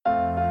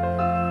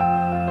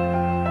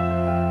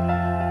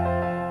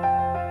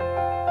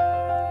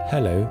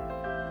Hello,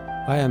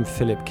 I am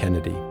Philip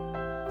Kennedy.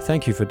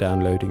 Thank you for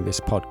downloading this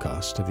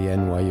podcast of the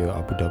NYU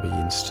Abu Dhabi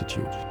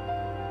Institute.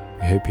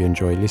 I hope you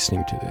enjoy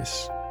listening to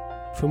this.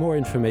 For more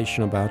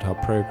information about our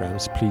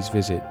programs, please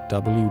visit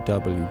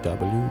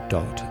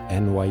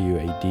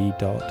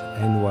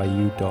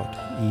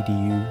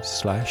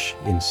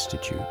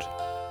www.nyuad.nyu.edu/institute.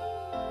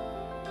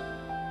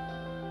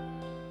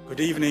 Good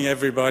evening,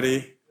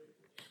 everybody.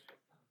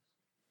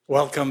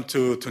 Welcome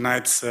to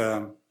tonight's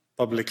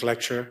public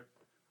lecture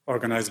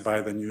organized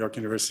by the New York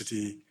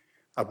University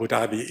Abu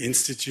Dhabi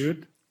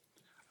Institute.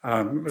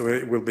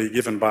 It will be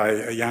given by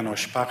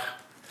János Pach.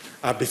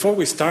 Before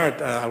we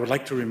start, I would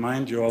like to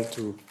remind you all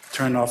to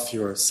turn off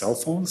your cell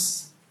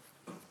phones.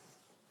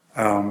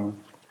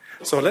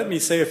 So let me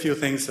say a few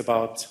things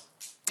about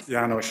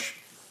János.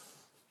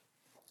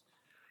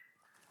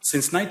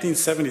 Since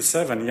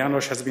 1977,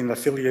 János has been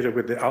affiliated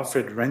with the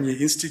Alfred Renyi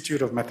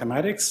Institute of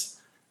Mathematics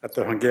at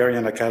the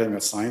Hungarian Academy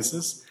of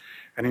Sciences.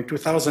 And in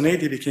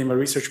 2008, he became a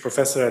research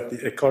professor at the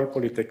École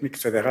Polytechnique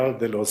Fédérale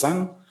de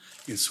Lausanne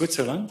in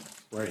Switzerland,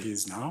 where he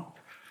is now.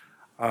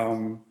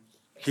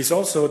 He's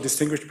also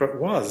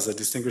was a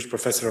distinguished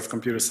professor of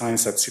computer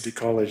science at City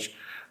College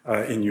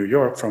in New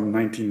York from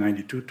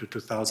 1992 to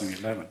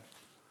 2011.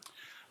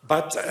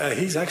 But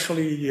he's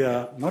actually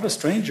not a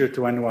stranger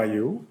to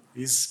NYU.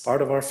 He's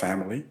part of our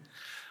family.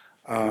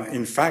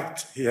 In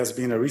fact, he has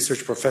been a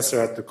research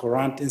professor at the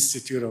Courant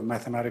Institute of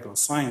Mathematical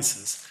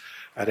Sciences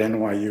at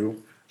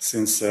NYU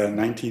since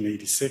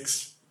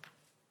 1986.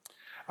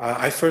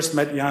 I first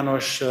met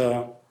János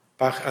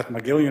Pach at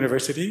McGill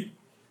University,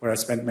 where I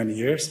spent many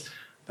years.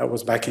 That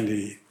was back in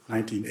the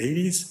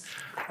 1980s.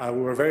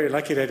 We were very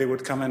lucky that he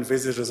would come and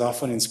visit us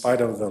often in spite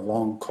of the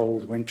long,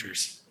 cold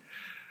winters.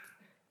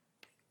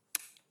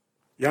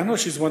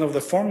 János is one of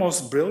the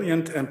foremost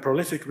brilliant and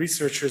prolific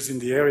researchers in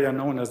the area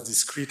known as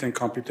discrete and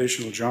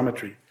computational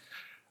geometry,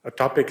 a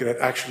topic that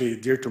actually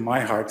dear to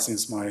my heart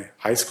since my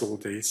high school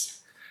days.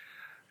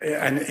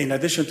 And in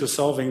addition to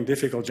solving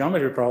difficult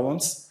geometry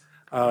problems,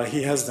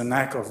 he has the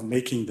knack of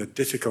making the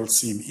difficult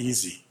seem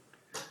easy,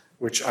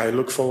 which I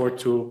look forward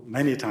to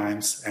many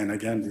times, and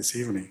again this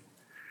evening.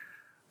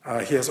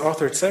 He has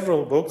authored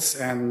several books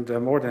and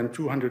more than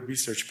 200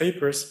 research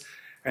papers,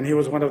 and he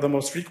was one of the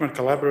most frequent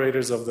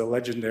collaborators of the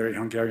legendary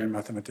Hungarian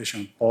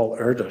mathematician Paul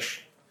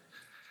Erdős.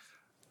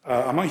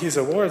 Among his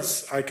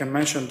awards, I can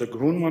mention the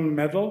Grunman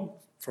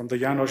Medal from the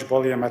János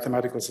Bolyai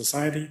Mathematical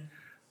Society,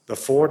 the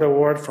Ford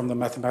Award from the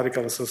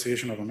Mathematical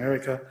Association of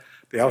America,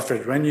 the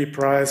Alfred Renyi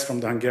Prize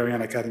from the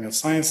Hungarian Academy of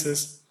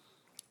Sciences.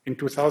 In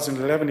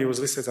 2011, he was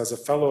listed as a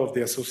fellow of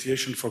the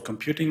Association for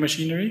Computing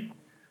Machinery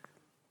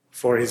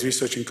for his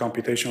research in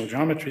computational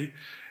geometry.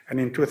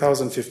 And in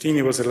 2015,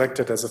 he was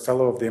elected as a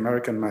fellow of the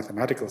American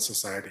Mathematical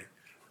Society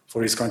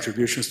for his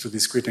contributions to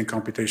discrete and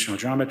computational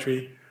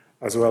geometry,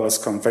 as well as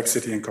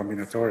convexity and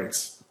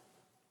combinatorics.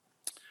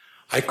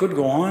 I could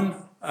go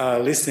on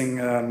listing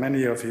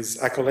many of his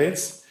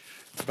accolades,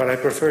 but I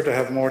prefer to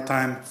have more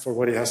time for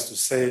what he has to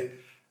say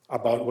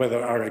about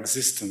whether our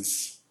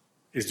existence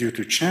is due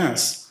to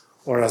chance,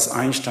 or as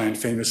Einstein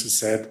famously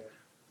said,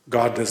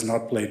 God does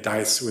not play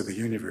dice with the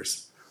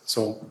universe.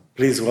 So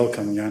please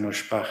welcome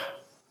János Pach.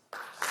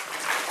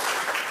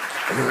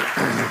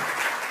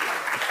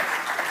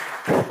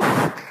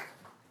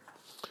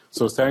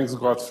 So thanks,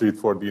 Gottfried,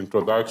 for the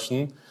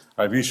introduction.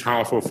 I wish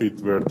half of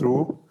it were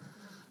true.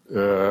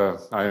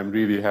 I am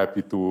really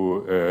happy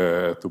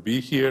to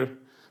be here.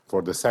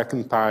 For the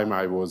second time,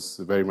 I was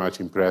very much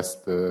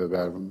impressed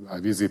when I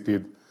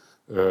visited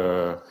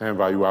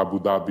NYU Abu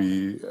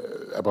Dhabi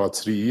about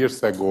 3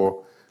 years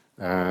ago,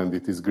 and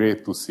it is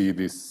great to see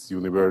this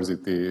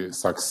university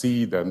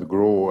succeed and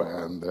grow,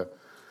 and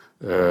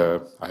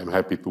I'm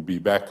happy to be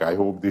back. I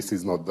hope this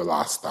is not the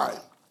last time.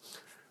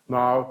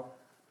 Now,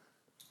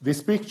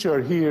 this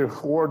picture here,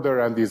 order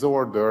and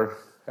disorder,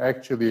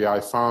 actually I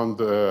found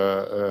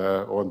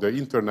on the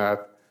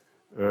internet.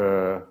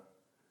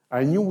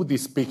 I knew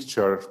this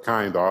picture,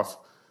 kind of.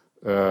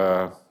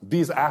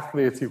 These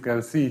athletes you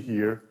can see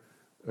here,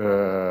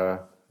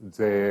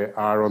 they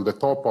are on the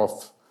top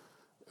of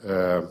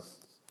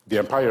the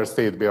Empire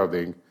State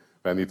Building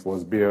when it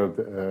was built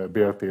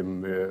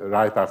in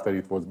right after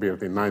it was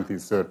built in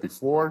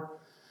 1934.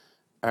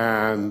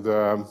 And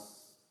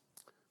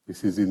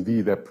this is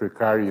indeed a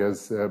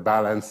precarious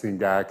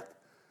balancing act.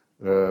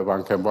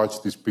 One can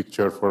watch this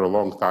picture for a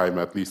long time.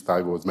 At least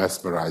I was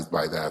mesmerized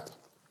by that.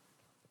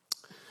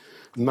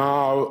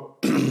 Now,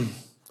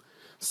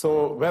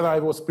 so when I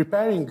was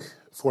preparing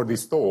for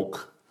this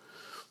talk,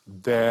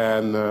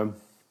 then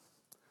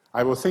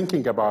I was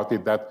thinking about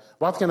it, that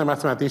what can a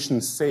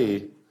mathematician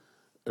say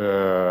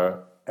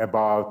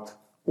about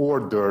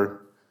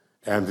order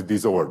and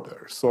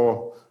disorder?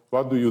 So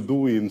what do you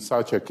do in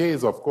such a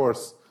case? Of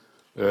course,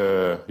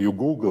 you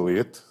Google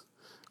it,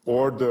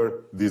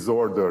 order,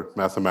 disorder,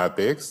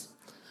 mathematics.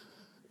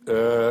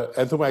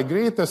 And to my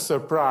greatest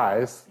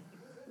surprise,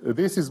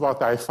 this is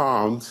what I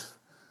found.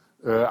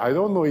 I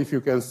don't know if you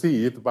can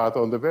see it, but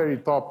on the very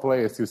top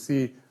place you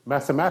see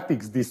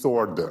mathematics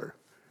disorder,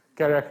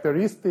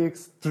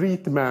 characteristics,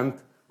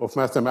 treatment, of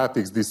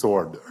mathematics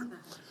disorder.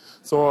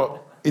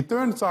 So it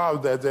turns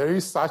out that there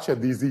is such a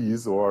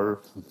disease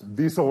or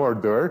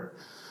disorder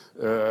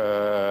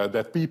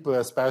that people,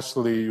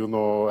 especially,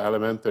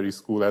 elementary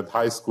school and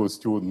high school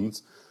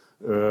students,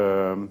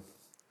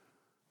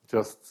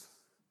 just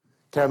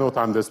cannot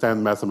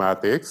understand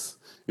mathematics.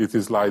 It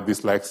is like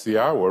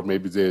dyslexia, or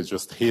maybe they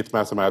just hate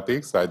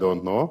mathematics, I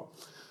don't know.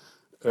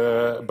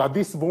 But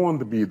this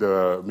won't be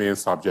the main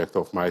subject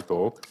of my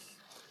talk.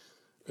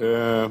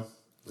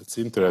 It's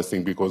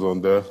interesting because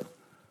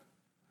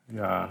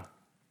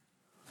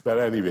but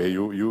anyway,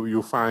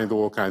 you find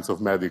all kinds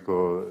of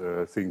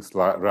medical things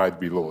right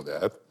below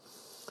that.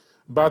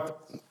 But,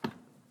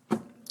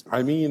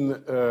 I mean,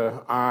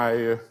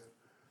 I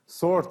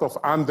sort of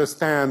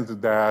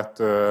understand that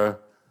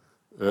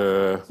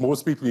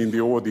most people in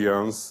the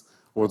audience,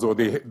 although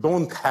they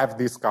don't have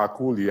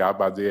dyscalculia,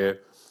 but they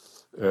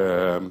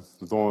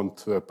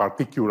don't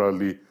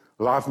particularly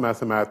love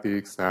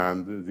mathematics,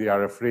 and they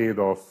are afraid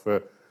of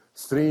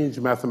strange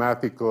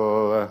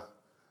mathematical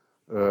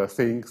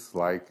things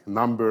like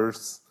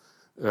numbers,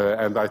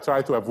 and I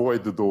try to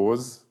avoid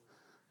those.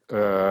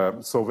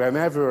 So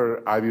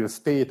whenever I will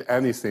state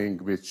anything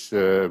which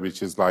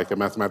is like a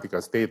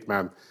mathematical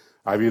statement,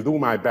 I will do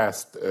my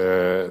best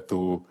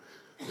to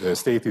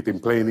state it in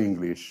plain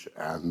English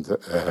and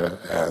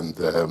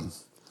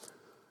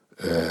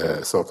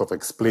sort of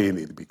explain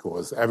it,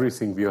 because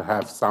everything will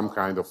have some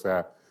kind of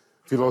a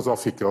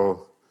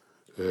philosophical,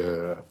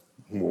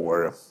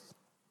 more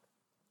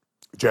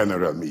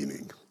general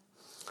meaning.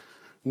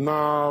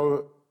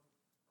 Now,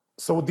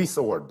 so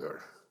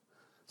disorder.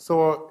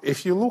 So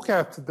if you look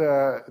at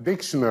the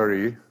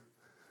dictionary,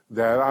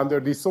 that under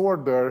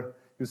disorder,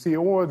 you see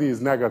all these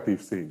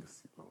negative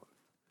things.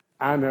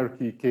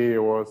 Anarchy,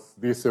 chaos,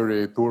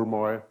 disarray,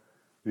 turmoil.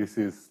 This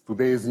is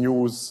today's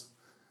news.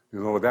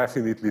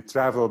 Definitely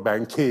travel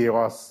ban,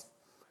 chaos.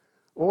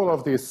 All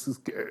of these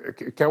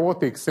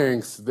chaotic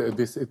things,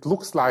 it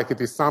looks like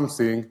it is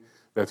something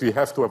that we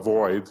have to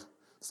avoid,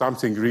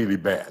 something really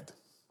bad.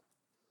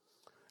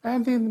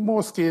 And in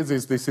most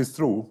cases, this is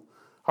true.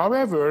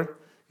 However,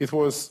 it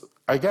was,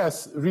 I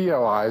guess,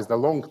 realized a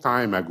long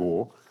time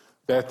ago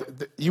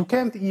that you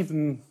can't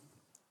even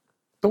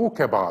talk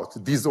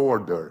about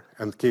disorder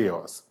and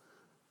chaos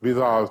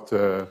without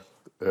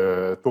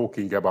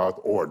talking about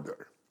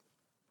order.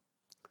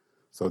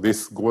 So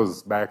this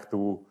goes back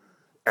to,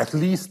 at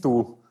least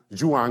to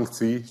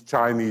Zhuangzi,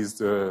 Chinese,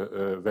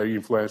 very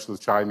influential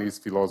Chinese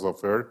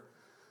philosopher,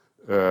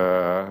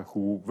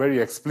 who very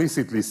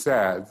explicitly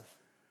said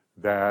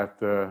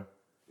that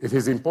it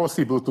is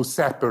impossible to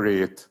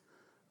separate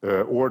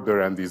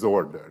order and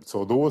disorder.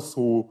 So those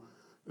who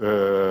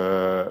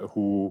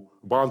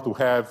want to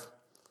have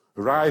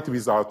right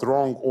without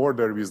wrong,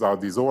 order without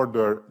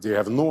disorder, they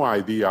have no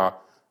idea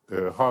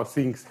how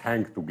things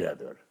hang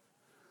together.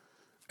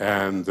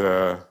 And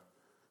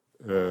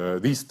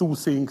these two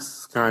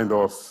things kind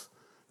of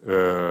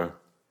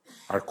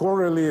are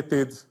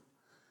correlated,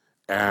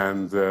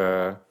 and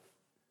to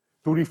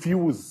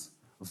refuse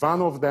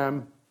one of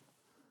them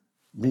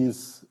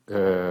means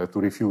to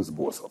refuse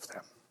both of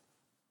them.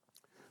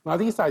 Now,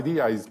 this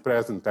idea is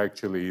present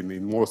actually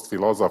in most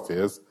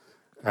philosophies,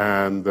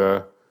 and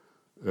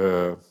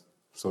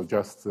so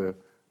just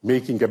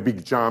making a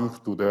big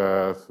jump to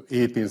the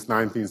 18th,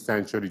 19th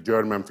century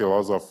German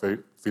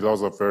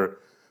philosopher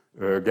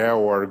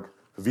Georg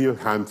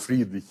Wilhelm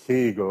Friedrich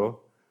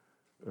Hegel.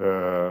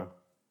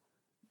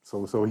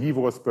 So he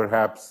was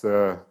perhaps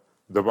the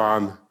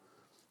one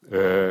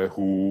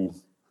who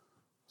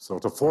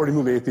sort of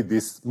formulated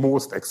this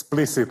most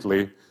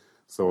explicitly.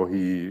 So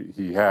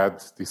he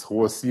had this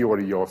whole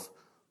theory of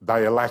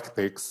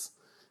dialectics,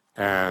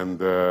 and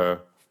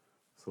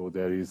so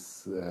there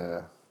is,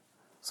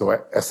 so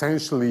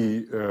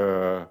essentially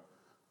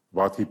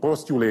what he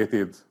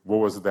postulated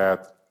was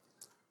that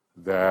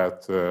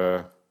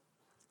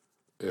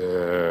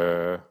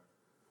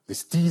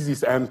this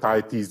thesis,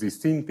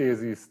 antithesis,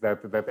 synthesis,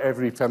 that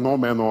every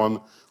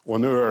phenomenon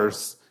on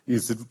Earth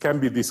can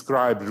be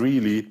described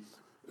really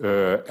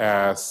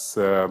as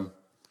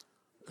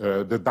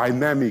the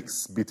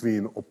dynamics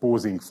between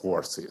opposing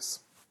forces.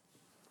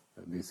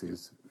 And this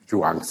is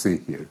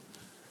Zhuangzi here.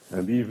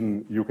 And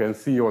even you can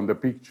see on the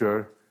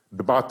picture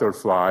the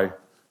butterfly.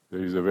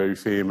 There is a very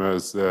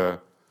famous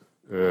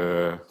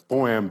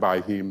poem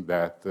by him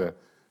that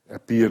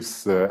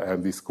appears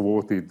and is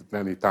quoted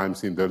many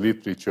times in the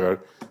literature,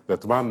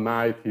 that one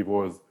night he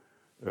was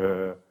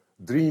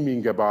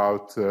dreaming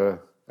about a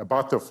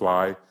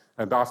butterfly,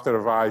 and after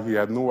a while he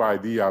had no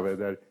idea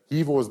whether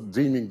he was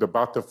dreaming the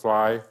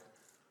butterfly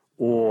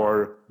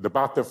or the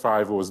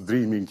butterfly was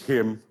dreaming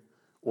him,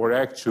 or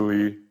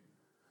actually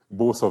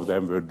both of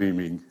them were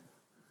dreaming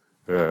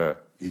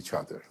each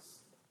other.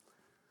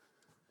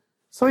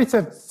 So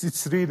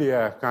it's really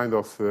a kind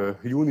of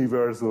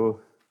universal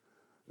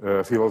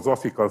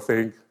philosophical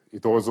thing.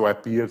 It also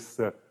appears,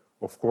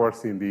 of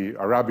course, in the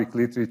Arabic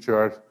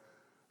literature.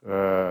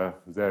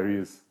 There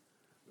is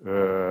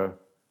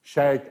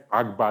Sheikh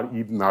Akbar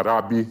ibn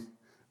Arabi,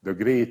 the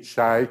great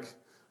Sheikh,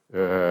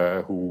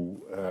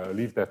 who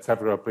lived at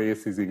several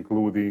places,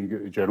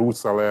 including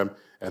Jerusalem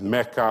and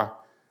Mecca,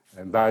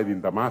 and died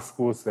in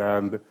Damascus.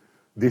 And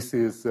this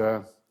is,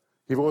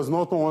 he was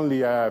not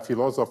only a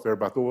philosopher,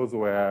 but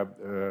also a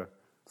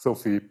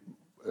Sufi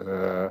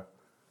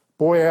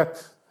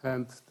poet.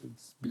 And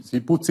he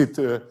puts it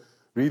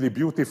really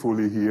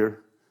beautifully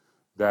here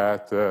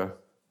that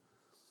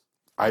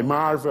I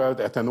marveled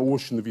at an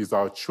ocean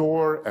without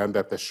shore, and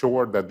at a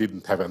shore that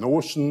didn't have an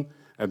ocean,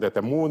 and at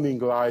a morning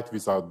light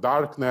without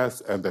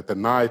darkness, and at a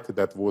night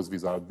that was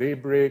without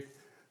daybreak.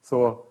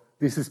 So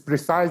this is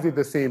precisely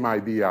the same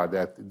idea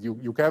that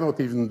you cannot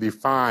even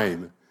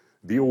define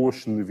the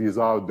ocean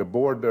without the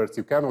borders.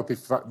 You cannot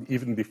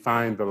even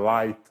define the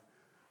light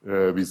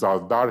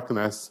without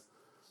darkness.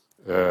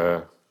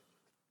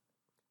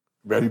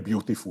 Very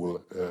beautiful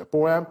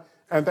poem.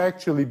 And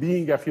actually,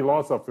 being a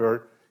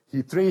philosopher,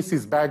 he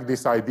traces back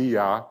this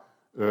idea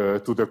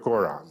to the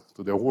Quran,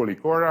 to the Holy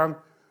Quran,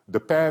 the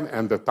pen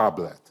and the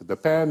tablet. The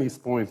pen is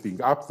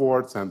pointing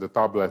upwards and the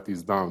tablet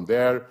is down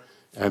there.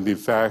 And in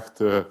fact,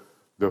 the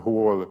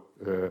whole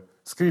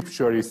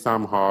scripture is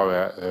somehow,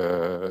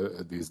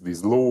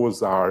 these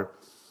laws are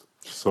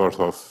sort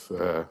of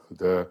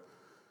the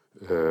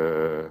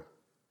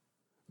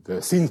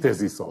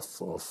synthesis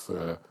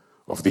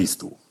of these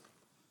two.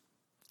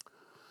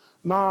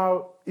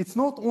 Now, it's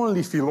not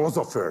only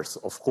philosophers,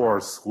 of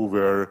course, who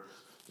were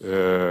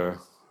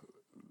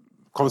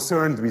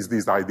concerned with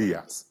these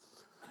ideas,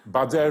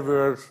 but there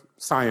were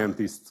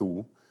scientists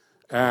too.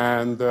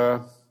 And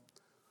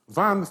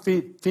one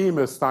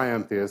famous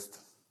scientist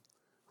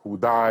who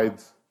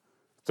died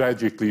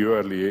tragically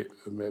early,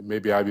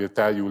 maybe I will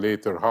tell you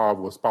later how,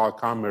 was Paul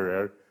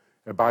Kammerer,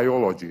 a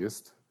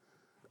biologist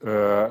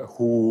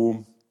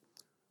who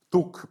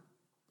took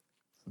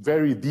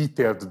very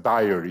detailed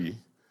diary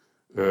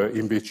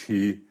in which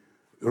he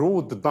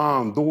wrote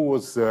down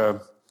those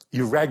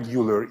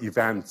irregular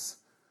events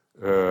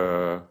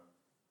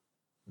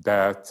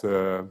that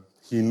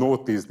he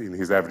noticed in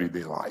his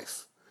everyday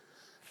life.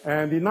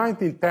 And in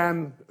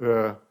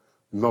 1910,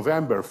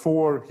 November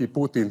 4, he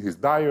put in his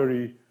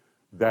diary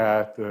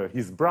that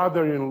his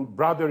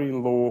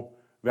brother-in-law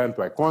went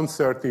to a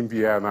concert in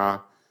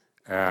Vienna,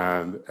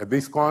 and at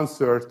this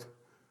concert,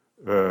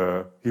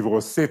 he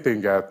was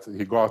sitting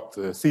he got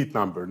seat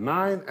number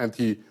 9, and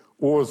he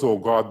also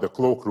got the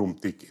cloakroom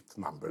ticket,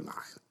 number 9.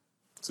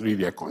 It's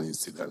really a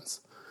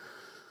coincidence.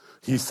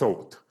 He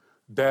thought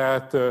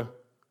that,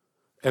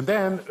 and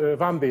then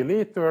one day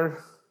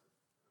later,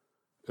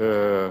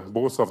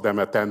 both of them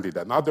attended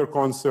another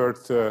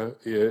concert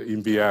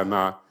in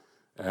Vienna,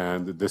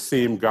 and the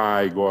same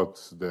guy got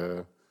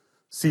the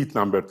seat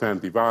number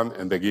 21,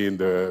 and again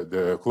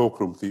the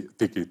cloakroom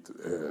ticket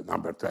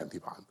number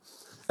 21.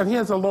 And he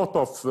has a lot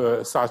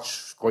of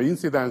such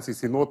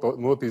coincidences. He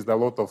noticed a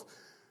lot of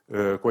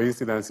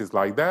coincidences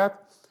like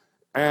that.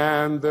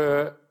 And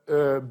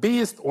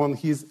based on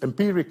his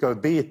empirical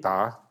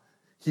data,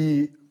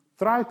 he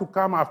tried to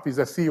come up with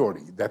a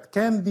theory that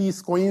can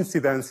these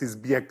coincidences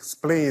be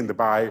explained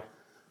by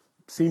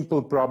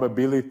simple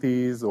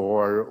probabilities,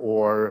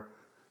 or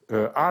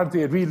are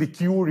they really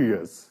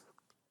curious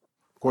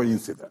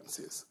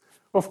coincidences?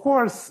 Of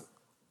course,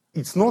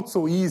 it's not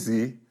so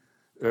easy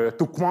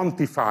to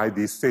quantify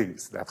these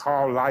things, that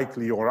how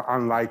likely or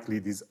unlikely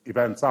these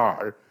events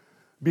are,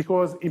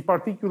 because in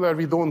particular,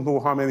 we don't know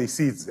how many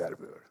seats there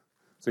were.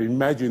 So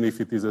imagine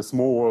if it is a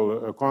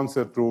small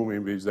concert room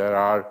in which there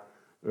are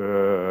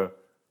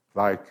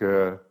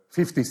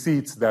 50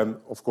 seats, then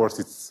of course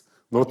it's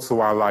not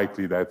so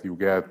unlikely that you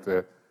get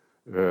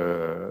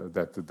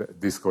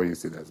this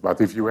coincidence.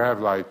 But if you have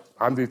like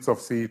hundreds of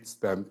seats,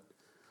 then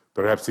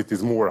perhaps it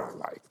is more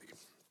unlikely.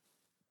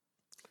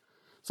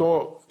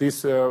 So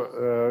this,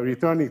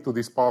 returning to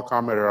this Paul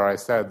Kammerer, I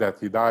said that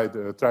he died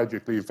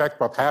tragically. In fact,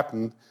 what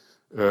happened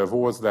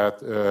was that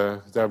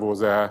there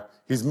was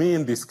his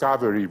main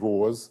discovery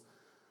was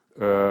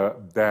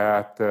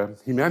that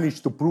he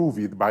managed to prove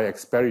it by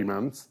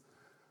experiments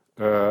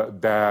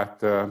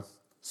that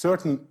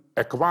certain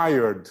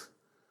acquired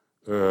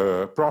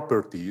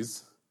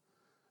properties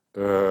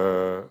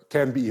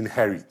can be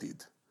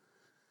inherited.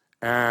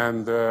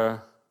 And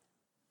there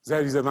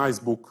is a nice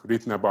book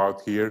written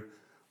about here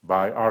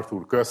by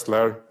Arthur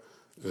Koestler,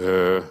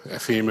 a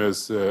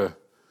famous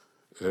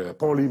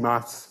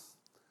polymath,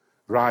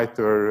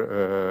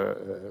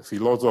 writer,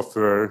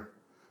 philosopher,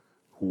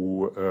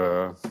 who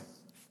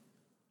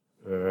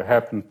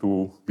happened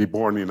to be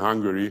born in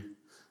Hungary,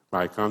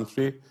 my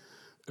country.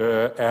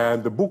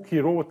 And the book he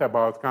wrote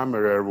about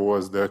Kammerer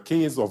was the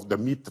case of the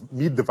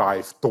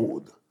midwife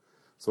toad.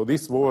 So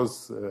this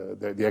was,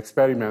 the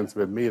experiments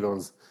were made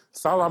on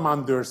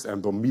salamanders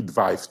and on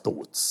midwife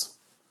toads.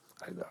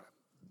 I don't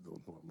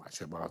know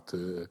much about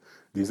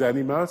these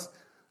animals.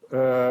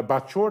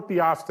 But shortly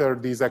after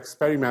these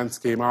experiments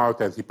came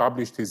out and he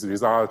published his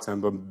results,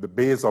 and on the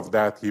basis of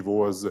that he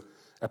was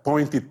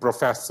appointed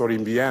professor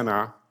in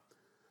Vienna,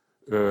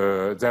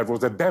 there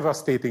was a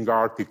devastating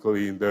article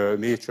in the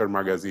Nature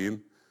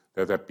magazine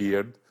that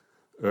appeared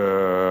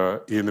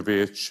in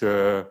which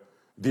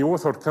the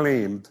author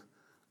claimed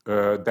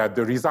that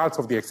the results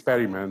of the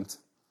experiment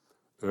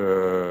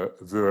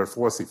were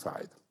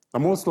falsified. Now,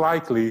 most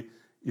likely,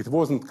 it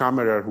wasn't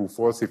Kammerer who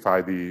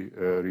falsified the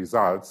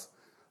results.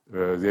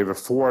 They were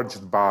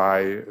forged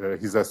by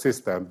his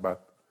assistant,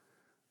 but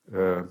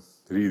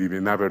really we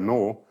never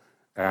know.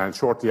 And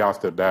shortly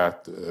after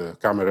that,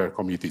 Kammerer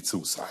committed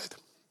suicide.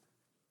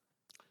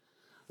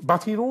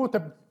 But he wrote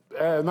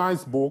a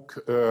nice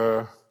book,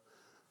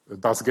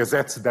 Das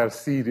Gesetz der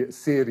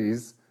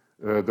Series,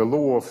 The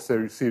Law of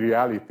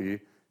Seriality,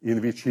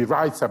 in which he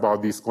writes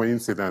about these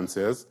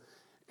coincidences.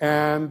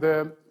 And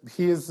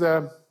his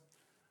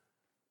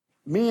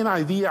main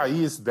idea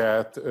is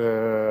that,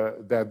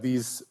 that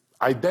these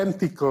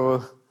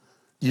identical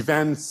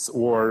events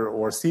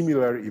or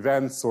similar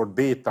events or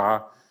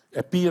data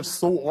appear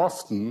so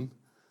often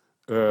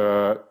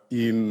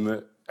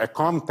in a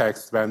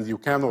context when you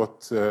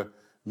cannot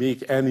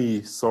make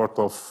any sort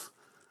of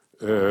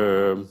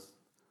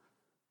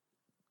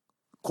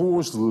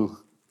causal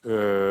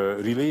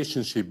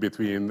relationship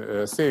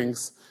between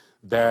things,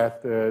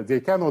 that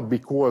they cannot be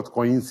called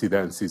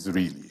coincidences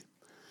really.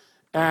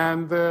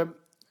 And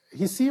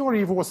his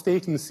theory was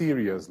taken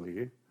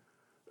seriously.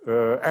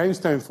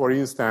 Einstein, for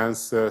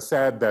instance,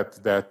 said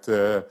that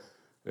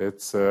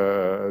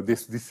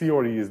this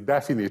theory is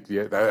definitely,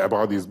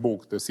 about this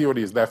book, the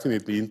theory is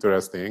definitely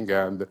interesting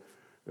and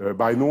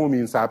by no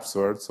means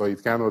absurd, so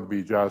it cannot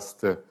be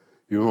just,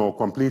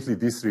 completely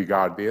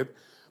disregarded.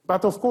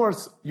 But of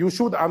course, you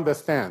should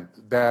understand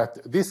that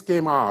this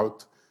came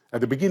out at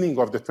the beginning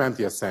of the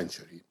 20th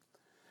century.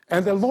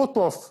 And a lot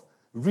of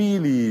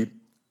really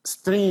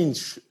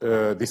strange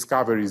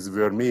discoveries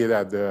were made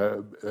at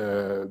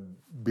the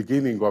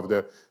beginning of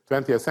the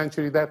 20th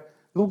century that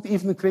looked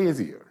even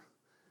crazier,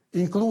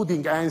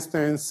 including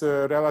Einstein's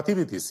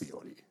relativity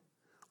theory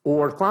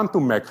or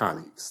quantum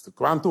mechanics, the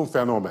quantum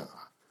phenomena.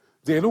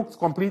 They looked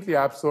completely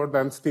absurd,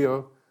 and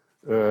still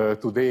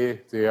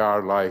today they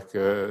are like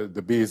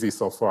the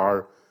basis of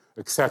our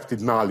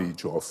accepted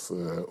knowledge of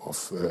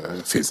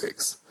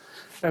physics.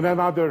 And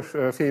another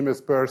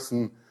famous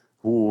person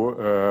who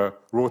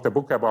wrote a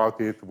book about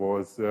it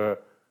was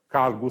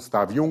Carl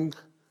Gustav Jung,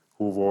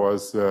 who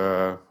was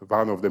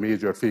one of the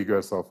major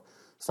figures of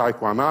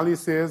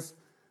psychoanalysis.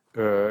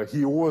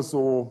 He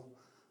also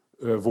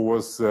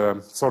was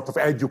sort of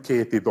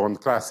educated on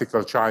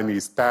classical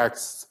Chinese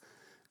texts,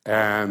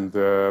 and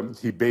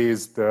he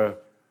based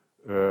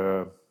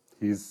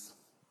his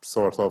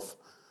sort of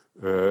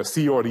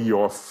theory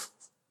of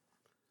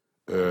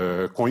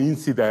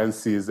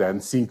coincidences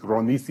and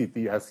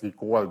synchronicity, as he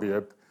called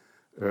it,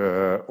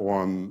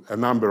 on a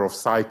number of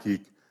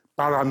psychic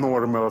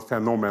paranormal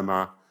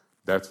phenomena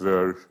that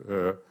were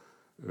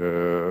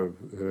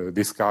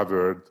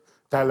discovered,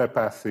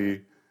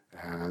 telepathy,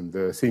 and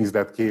things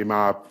that came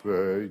up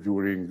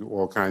during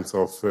all kinds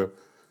of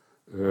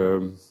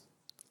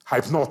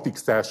hypnotic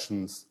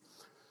sessions.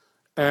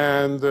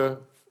 And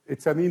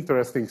it's an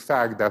interesting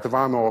fact that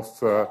one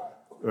of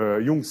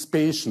Jung's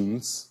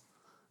patients,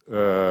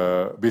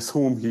 with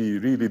whom he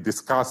really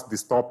discussed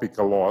this topic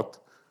a lot,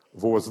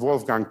 was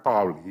Wolfgang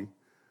Pauli,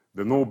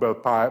 the Nobel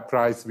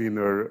Prize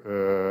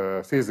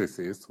winner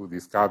physicist who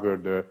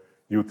discovered the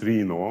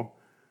neutrino.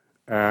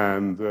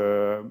 And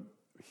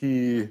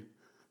he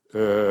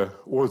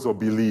also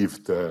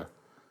believed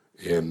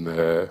in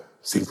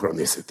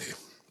synchronicity.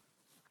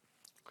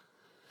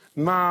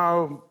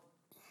 Now,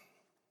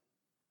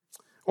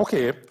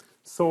 okay,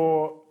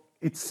 so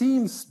it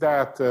seems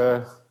that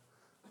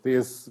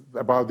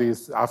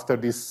after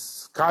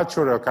this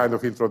cultural kind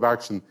of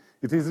introduction,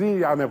 it is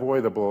really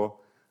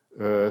unavoidable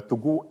to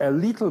go a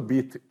little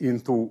bit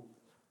into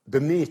the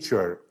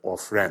nature of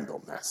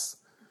randomness.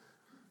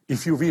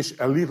 If you wish,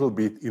 a little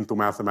bit into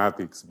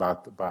mathematics,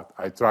 but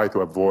I try to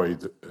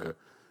avoid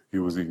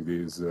using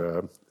this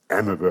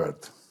M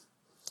word.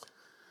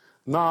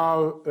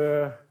 Now,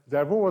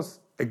 there was,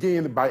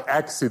 again, by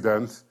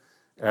accident,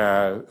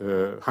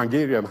 a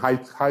Hungarian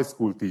high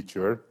school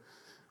teacher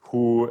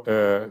who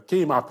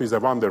came up with a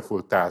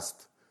wonderful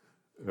test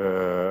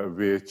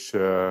which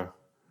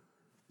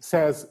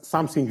says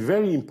something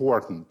very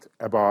important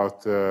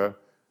about the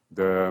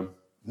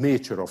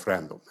nature of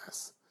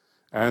randomness.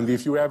 And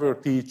if you ever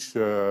teach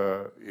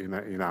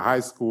in a high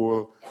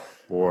school,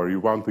 or you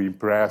want to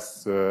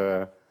impress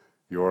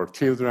your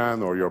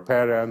children or your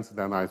parents,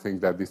 then I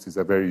think that this is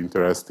a very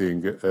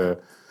interesting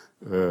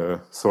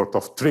sort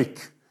of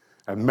trick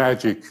and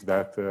magic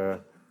that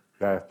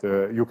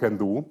you can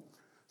do.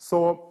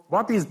 So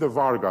what is the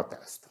Varga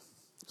test?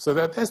 So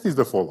the test is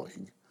the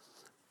following.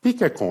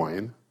 Pick a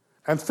coin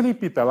and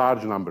flip it a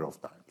large number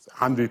of times,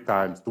 100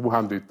 times,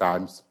 200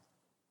 times,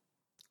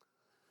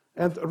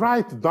 and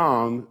write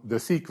down the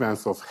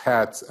sequence of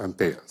heads and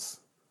tails.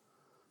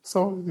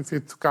 So if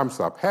it comes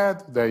up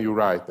head, then you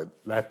write a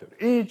letter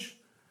H.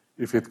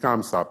 If it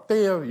comes up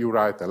tail, you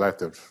write a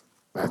letter T.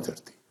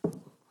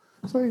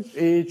 So it's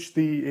H,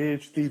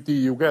 T, T,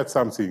 you get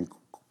something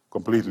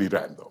completely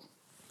random.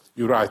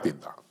 You write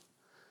it down.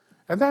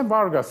 And then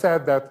Varga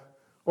said that,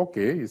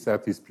 okay, he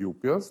said his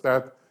pupils,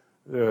 that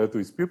to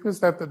his pupils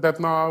that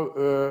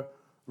now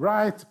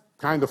write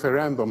kind of a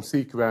random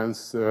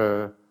sequence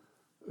the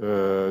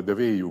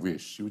way you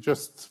wish. You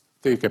just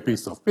take a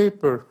piece of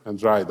paper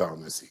and write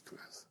down a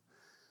sequence.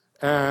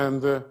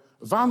 And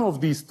one of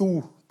these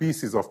two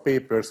pieces of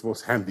papers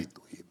was handed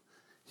to him.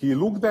 He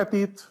looked at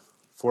it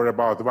for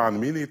about 1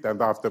 minute,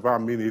 and after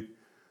 1 minute,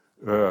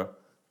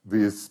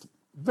 with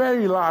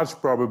very large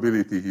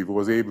probability, he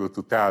was able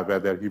to tell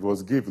whether he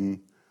was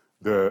given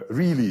the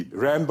really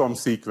random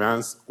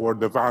sequence or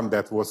the one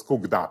that was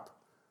cooked up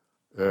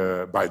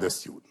by the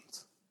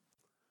students.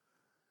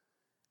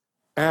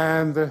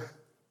 And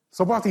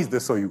so what is the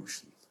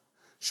solution?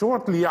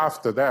 Shortly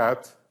after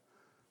that,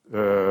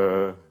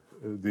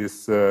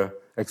 this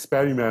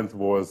experiment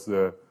was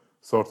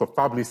sort of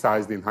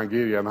publicized in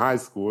Hungarian high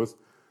schools.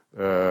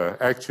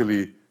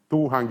 Actually,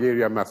 two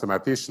Hungarian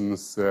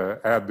mathematicians,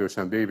 Erdős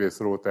and Davis,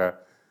 wrote a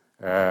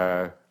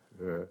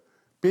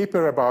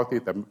paper about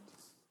it.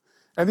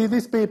 And in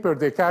this paper,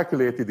 they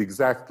calculated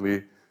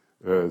exactly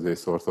what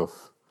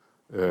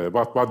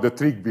the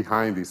trick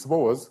behind this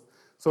was.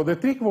 So the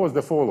trick was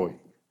the following,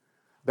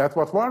 that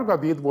what Varga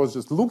did was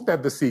just looked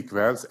at the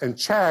sequence and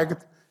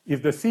checked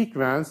if the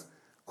sequence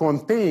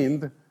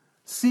contained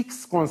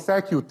 6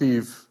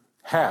 consecutive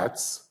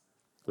heads,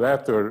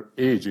 letter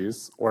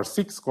ages, or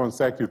 6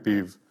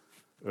 consecutive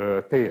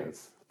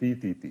tails,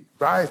 TTT,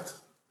 right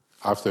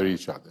after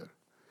each other.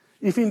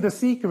 If in the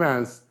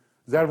sequence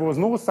there was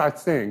no such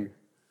thing,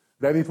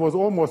 then it was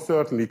almost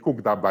certainly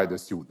cooked up by the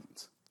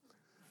students.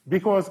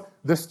 Because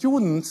the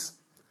students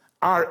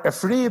are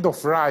afraid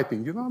of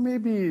writing. You know,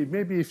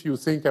 maybe if you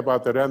think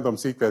about a random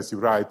sequence, you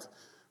write,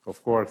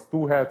 of course,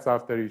 2 heads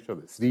after each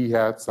other, 3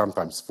 heads,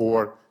 sometimes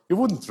 4. You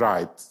wouldn't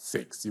write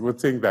 6. You would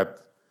think that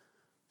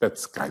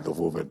that's kind of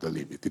over the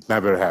limit. It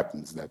never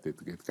happens that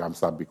it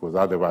comes up, because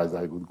otherwise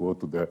I would go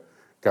to the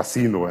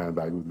casino and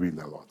I would win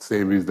a lot.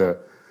 Same with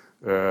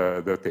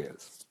the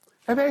tails.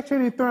 And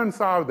actually it turns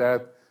out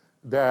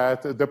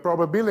that the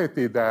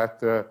probability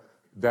that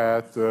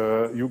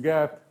you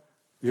get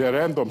in a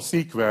random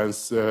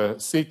sequence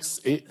 6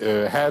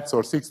 heads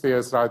or 6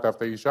 tails right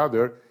after each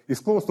other is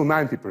close to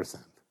 90%.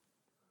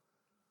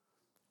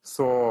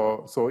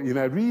 So in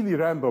a really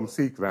random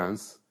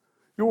sequence,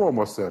 you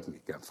almost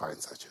certainly can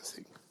find such a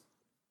thing.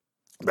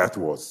 That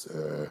was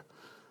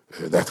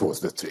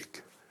the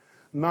trick.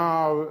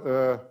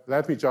 Now,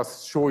 let me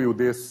just show you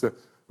this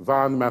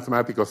one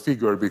mathematical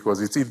figure,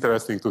 because it's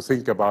interesting to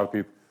think about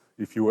it.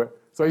 If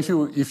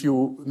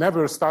you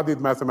never studied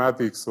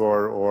mathematics,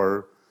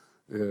 or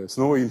there's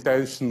no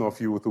intention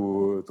of you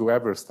to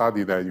ever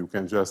study, then you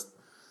can just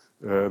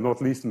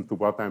not listen to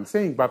what I'm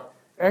saying. But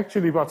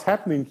actually what's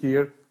happening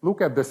here,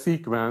 look at the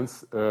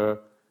sequence,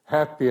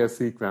 head-tail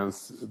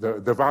sequence,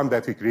 the one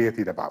that we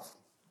created above.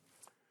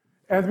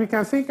 And we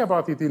can think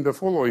about it in the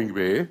following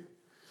way,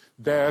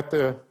 that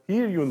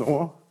here, you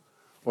know,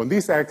 on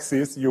this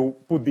axis, you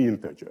put the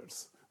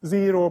integers.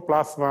 0,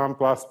 +1,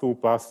 +2,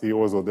 +3,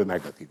 also the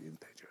negative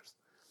integers.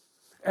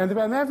 And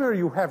whenever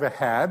you have a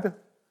head,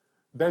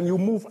 then you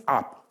move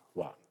up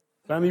 1.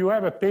 When you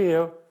have a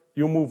tail,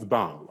 you move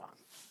down 1.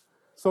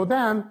 So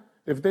then,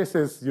 if this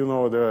is, you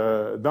know,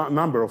 the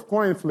number of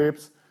coin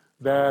flips,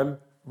 then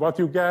what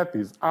you get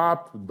is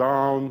up,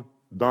 down,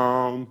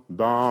 down,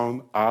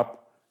 down, up.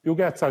 You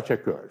get such a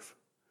curve.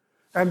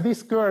 And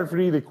this curve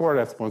really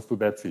corresponds to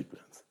that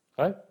sequence,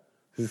 right?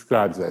 It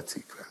describes that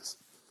sequence.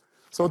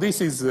 So this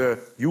is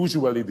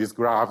usually this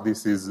graph,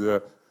 this is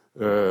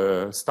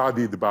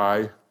studied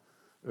by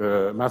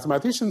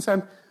mathematicians.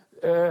 And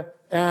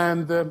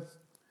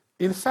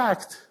in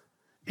fact,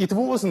 it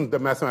wasn't the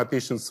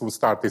mathematicians who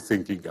started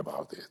thinking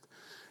about it.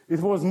 It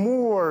was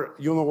more,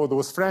 you know,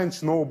 those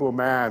French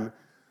noblemen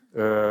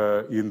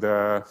in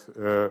the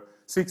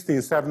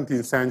 16th,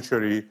 17th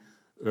century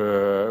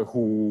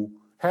who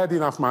had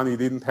enough money,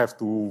 didn't have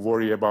to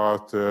worry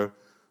about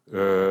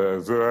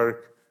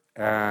work,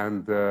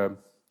 and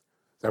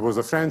there was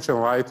a French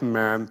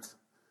Enlightenment.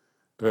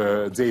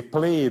 They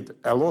played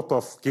a lot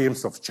of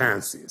games of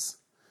chances,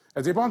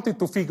 and they wanted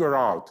to figure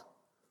out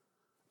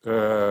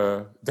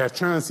their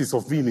chances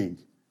of winning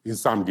in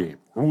some game,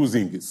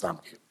 losing in some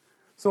game.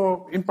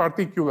 So in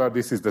particular,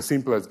 this is the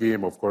simplest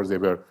game. Of course, they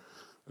were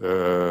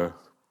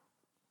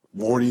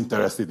more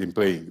interested in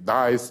playing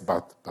dice,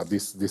 but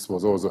this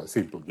was also a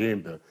simple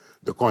game,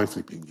 the coin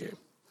flipping game.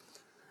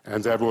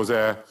 And there was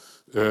a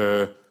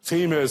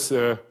famous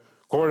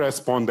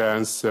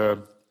correspondence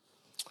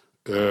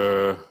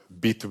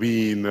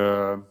between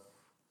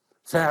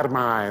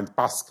Fermat and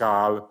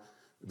Pascal,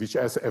 which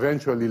has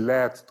eventually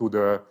led to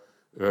the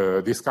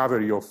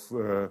discovery of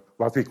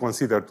what we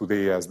consider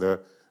today as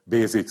the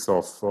basics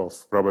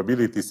of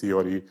probability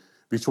theory,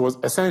 which was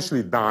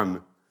essentially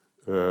done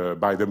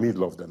by the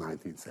middle of the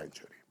 19th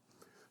century.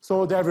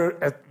 So there were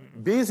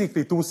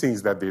basically 2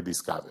 things that they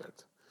discovered.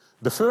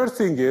 The first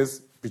thing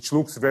is, which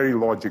looks very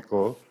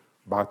logical,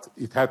 but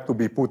it had to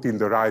be put in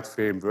the right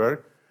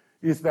framework,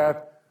 is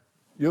that,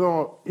 you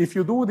know, if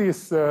you do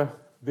this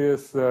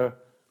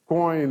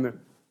coin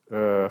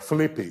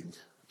flipping,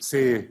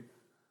 say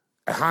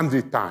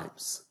 100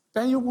 times,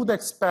 then you would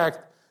expect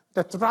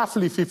that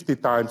roughly 50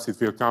 times it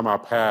will come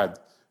up head,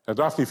 and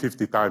roughly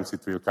 50 times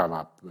it will come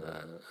up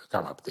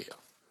tail.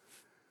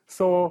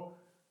 So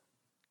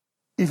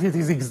if it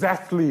is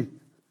exactly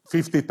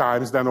 50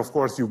 times, then of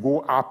course you go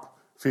up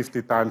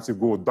 50 times, you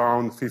go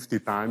down 50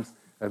 times,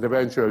 and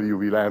eventually you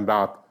will end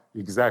up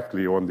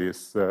exactly on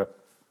this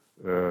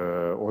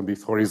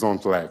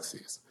horizontal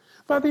axis.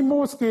 But in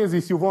most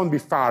cases, you won't be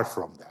far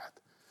from that.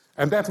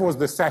 And that was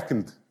the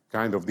second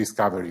kind of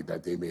discovery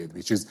that they made,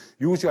 which is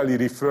usually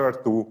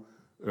referred to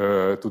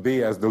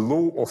today as the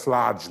law of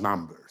large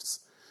numbers.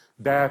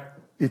 That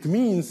it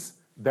means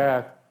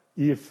that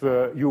if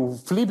you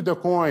flip the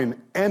coin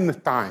n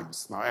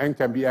times, now n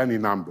can be any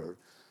number,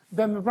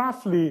 then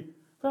roughly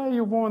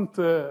you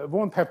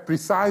won't have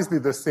precisely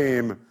the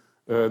same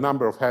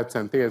number of heads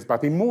and tails,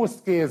 but in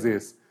most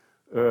cases,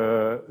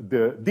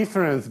 the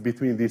difference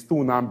between these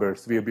two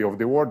numbers will be of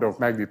the order of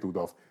magnitude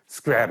of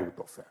square root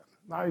of n.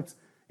 Now, it's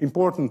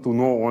important to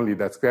know only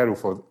that square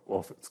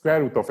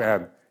root of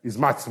n is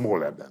much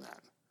smaller than n.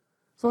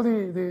 So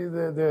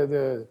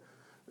the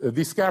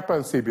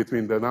discrepancy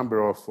between the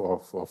number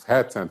of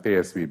heads and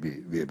tails will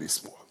be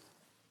small.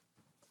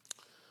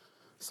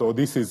 So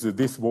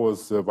this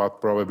was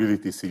what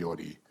probability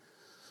theory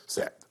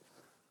said.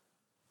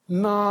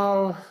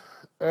 Now,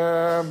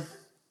 there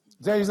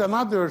is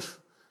another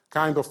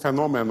kind of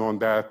phenomenon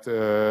that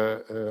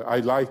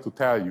I'd like to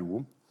tell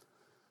you,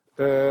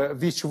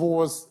 which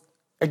was,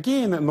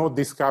 again, not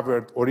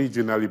discovered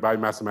originally by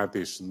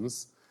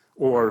mathematicians,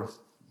 or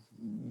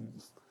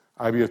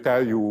I will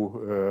tell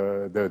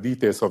you the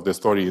details of the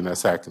story in a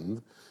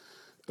second,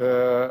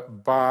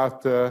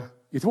 but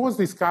it was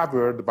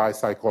discovered by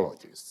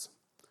psychologists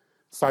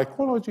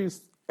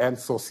and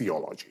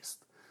sociologists.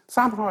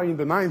 Somehow in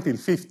the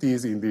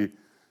 1950s, in the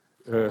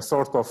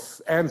sort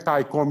of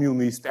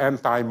anti-communist,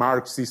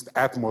 anti-Marxist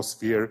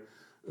atmosphere,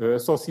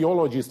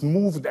 sociologists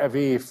moved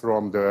away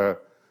from the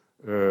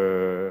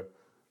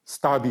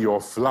study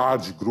of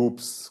large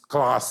groups,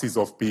 classes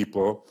of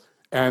people,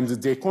 and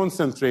they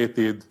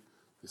concentrated,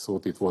 they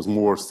thought it was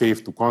more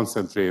safe to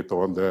concentrate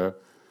on the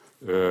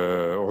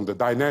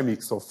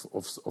dynamics of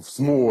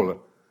small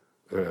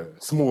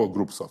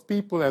groups of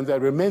people, and there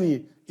were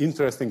many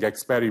interesting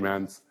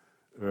experiments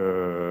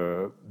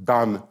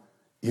done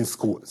in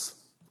schools.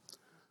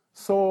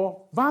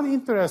 So one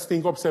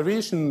interesting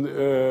observation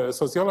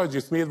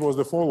sociologists made was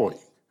the following,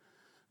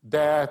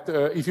 that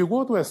if you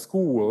go to a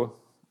school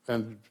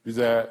and with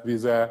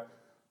a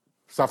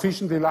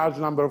sufficiently large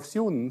number of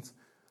students,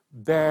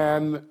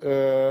 then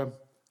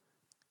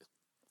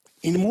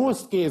in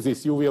most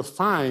cases you will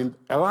find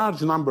a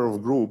large number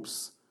of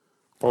groups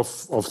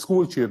of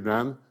school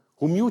children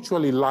who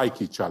mutually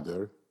like each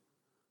other.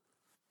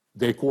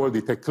 They called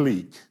it a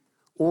clique,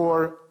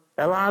 or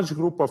a large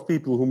group of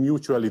people who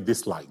mutually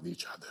disliked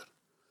each other.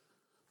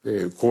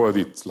 They called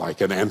it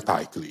like an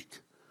anti-clique.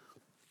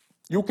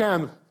 You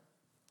can,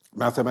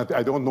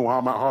 I don't know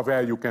how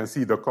well you can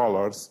see the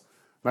colors.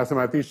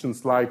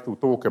 Mathematicians like to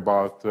talk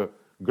about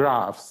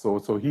graphs.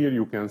 So here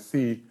you can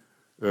see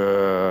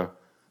a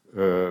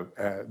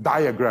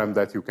diagram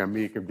that you can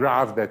make, a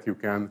graph that you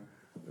can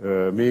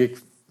make.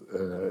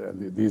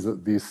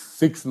 These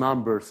 6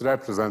 numbers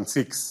represent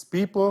 6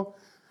 people.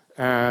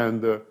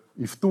 And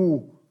if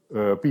 2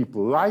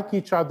 people like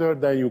each other,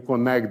 then you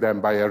connect them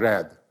by a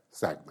red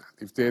segment.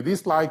 If they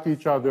dislike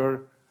each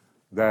other,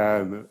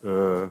 then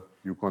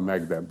you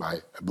connect them by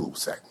a blue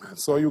segment.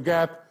 So you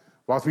get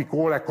what we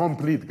call a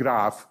complete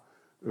graph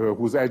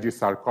whose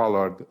edges are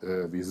colored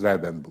with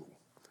red and blue.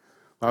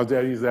 Now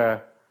there is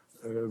a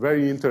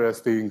very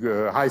interesting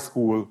high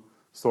school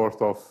sort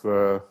of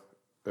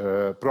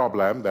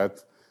problem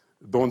that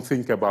don't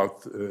think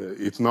about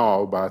it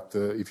now, but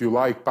if you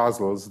like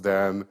puzzles,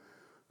 then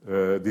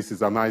this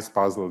is a nice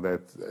puzzle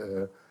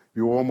that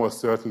you almost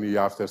certainly,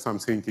 after some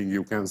thinking,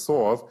 you can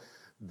solve.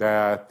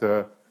 That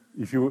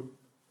if you,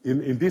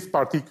 in this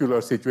particular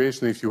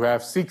situation, if you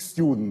have 6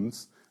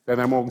 students,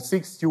 then among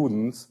 6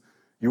 students,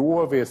 you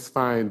always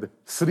find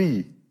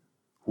 3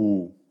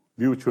 who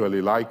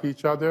mutually like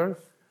each other,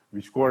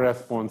 which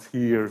corresponds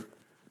here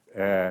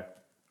a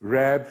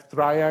red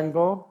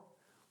triangle,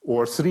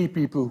 or 3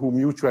 people who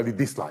mutually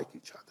dislike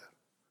each other.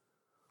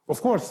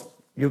 Of course,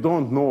 you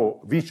don't know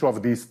which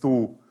of these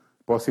 2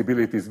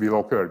 possibilities will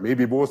occur.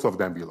 Maybe both of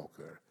them will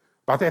occur.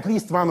 But at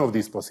least one of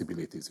these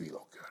possibilities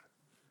will occur.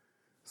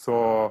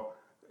 So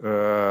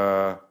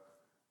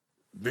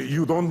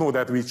you don't know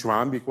that which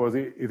one, because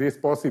it is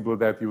possible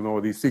that, you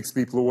know, these 6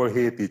 people all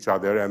hate each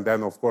other, and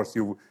then, of course,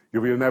 you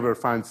will never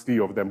find 3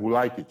 of them who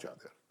like each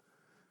other.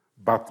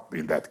 But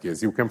in that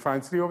case, you can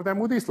find 3 of them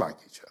who dislike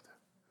each other.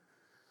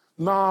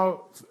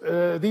 Now,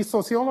 these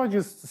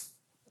sociologists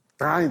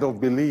kind of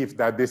believe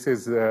that this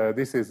is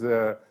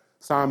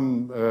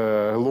some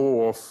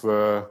law of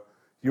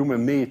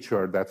human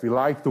nature, that we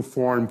like to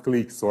form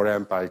cliques or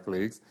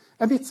anti-cliques,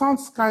 and it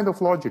sounds kind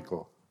of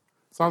logical.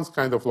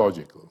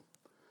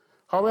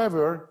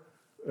 However,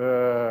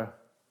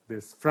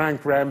 this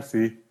Frank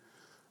Ramsey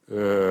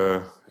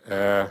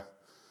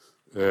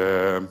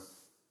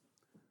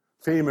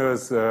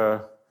famous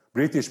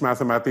British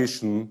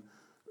mathematician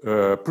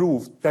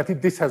proved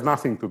that this has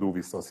nothing to do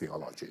with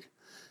sociology.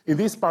 In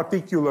this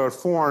particular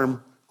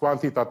form,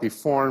 quantitative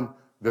form,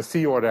 the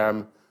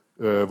theorem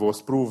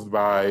was proved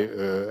by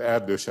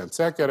Erdős and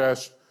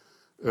Szekeres.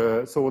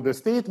 So the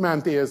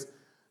statement is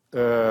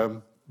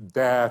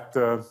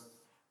that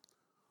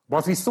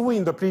what we saw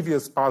in the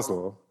previous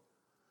puzzle,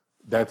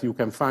 that you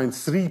can find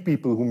 3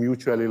 people who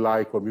mutually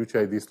like or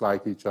mutually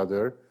dislike each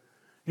other,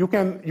 you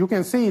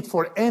can say it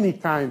for any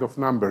kind of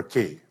number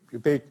k. You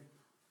take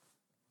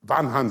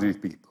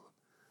 100 people.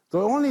 The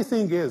only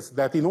thing is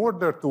that in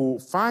order to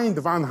find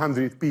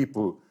 100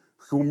 people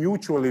who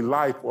mutually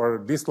like or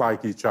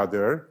dislike each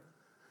other,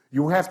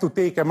 you have to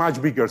take a much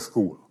bigger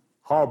school.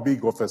 How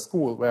big of a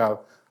school?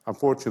 Well,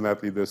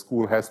 unfortunately, the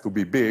school has to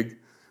be big.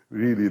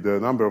 Really, the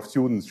number of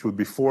students should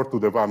be 4 to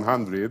the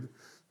 100,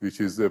 which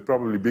is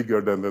probably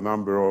bigger than the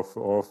number of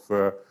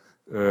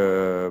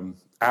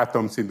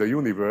atoms in the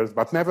universe.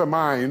 But never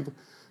mind,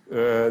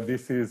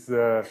 this is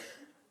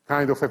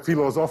kind of a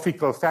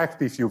philosophical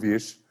fact, if you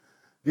wish.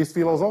 This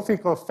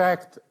philosophical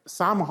fact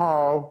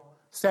somehow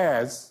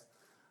says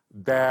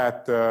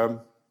that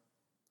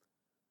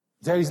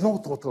there is no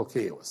total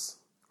chaos,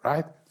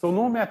 right? So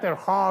no matter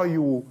how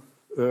you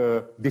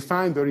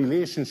define the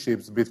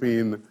relationships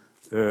between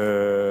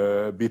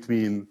a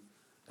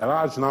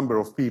large number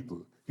of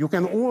people, you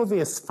can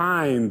always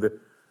find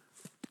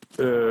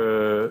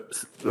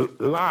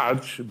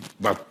large,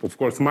 but of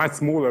course much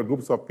smaller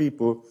groups of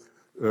people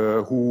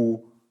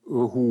who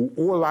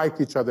all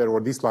like each other or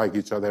dislike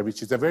each other,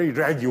 which is a very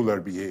regular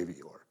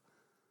behavior.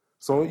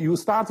 So you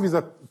start with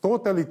a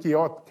totally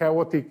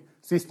chaotic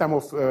system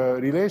of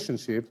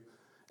relationships,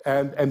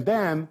 and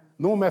then,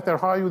 no matter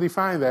how you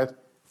define that,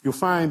 you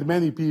find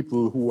many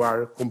people who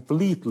are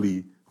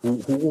completely,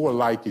 who all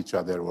like each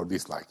other or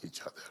dislike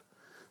each other.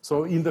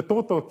 So in the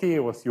total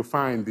chaos, you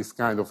find this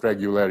kind of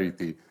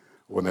regularity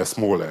on a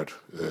smaller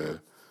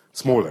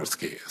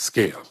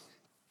scale.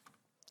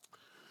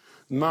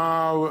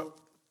 Now,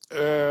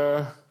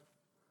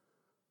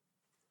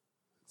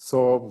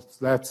 so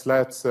let's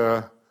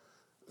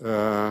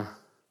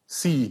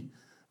see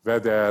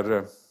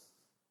whether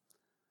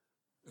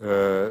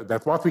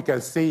that what we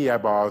can say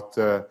about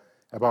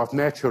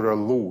natural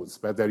laws,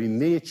 whether in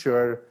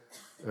nature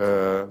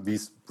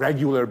this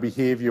regular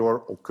behavior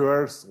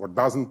occurs or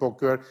doesn't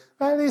occur.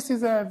 Well, this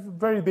is a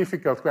very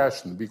difficult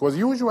question, because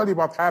usually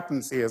what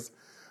happens is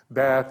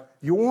that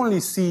you only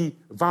see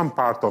one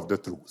part of the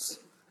truth.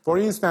 For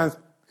instance,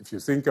 if you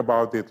think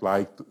about it,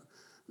 like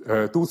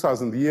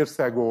 2,000 years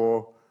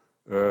ago,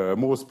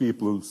 most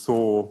people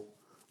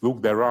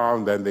looked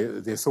around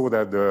and they saw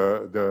that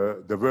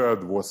the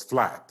world was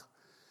flat.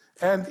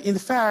 And in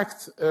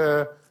fact,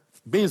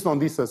 based on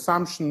this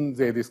assumption,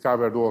 they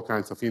discovered all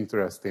kinds of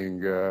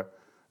interesting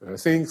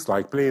things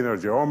like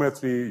planar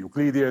geometry,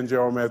 Euclidean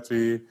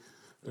geometry,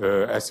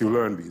 as you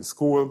learned in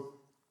school.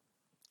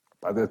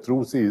 But the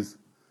truth is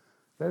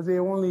that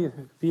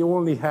we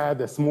only had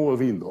a small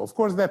window. Of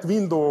course, that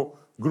window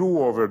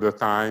grew over the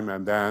time,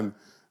 and then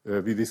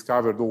we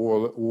discovered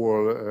all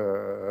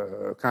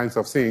kinds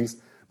of things.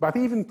 But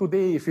even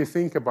today, if you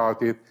think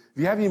about it,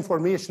 we have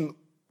information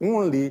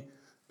only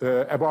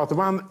about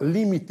one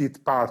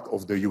limited part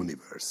of the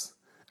universe.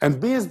 And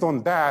based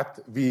on that,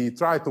 we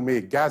try to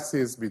make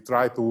guesses, we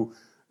try to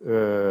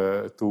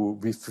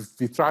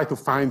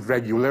find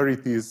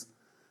regularities,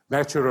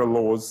 natural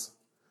laws.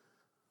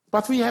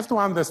 But we have to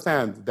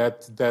understand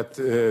that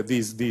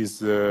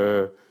these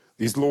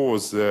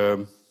laws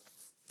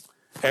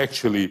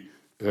actually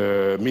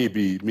may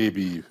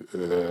be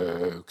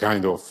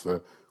kind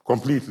of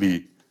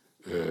completely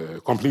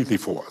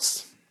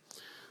false.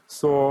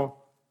 So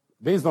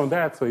based on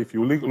that, so if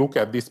you look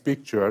at this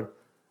picture,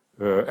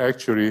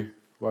 actually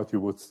what you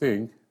would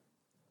think,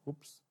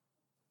 oops,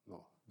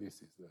 no,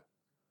 this is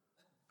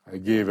I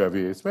gave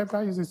away,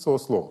 why is it so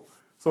slow?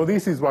 So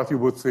this is what you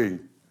would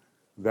think,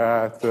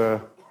 that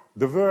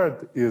the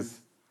world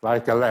is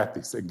like a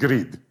lattice, a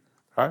grid,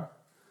 right?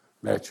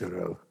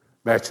 Natural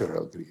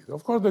grid.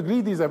 Of course, the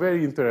grid is a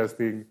very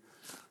interesting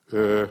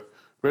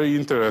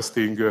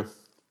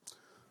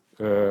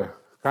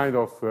kind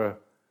of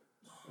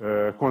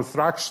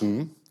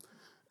construction,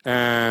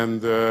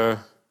 and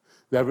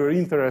there were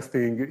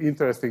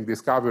interesting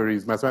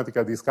discoveries,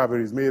 mathematical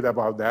discoveries made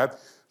about that.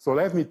 So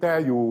let me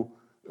tell you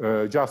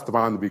just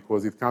one,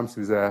 because it comes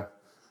with a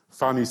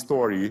funny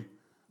story.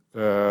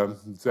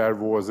 There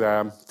was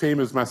a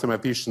famous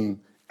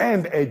mathematician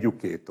and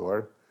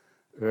educator,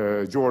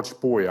 George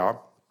Poya,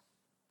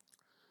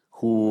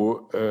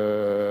 who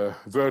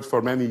worked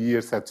for many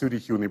years at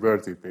Zurich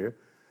University.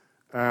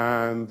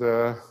 And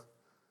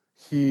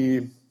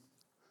he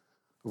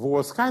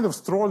was kind of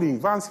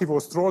strolling, once he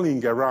was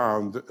strolling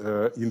around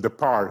in the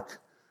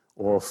park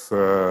of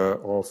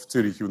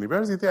Zurich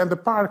University, and the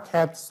park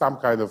had some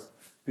kind of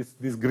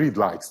this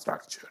grid-like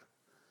structure.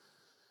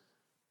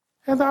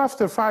 And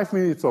after 5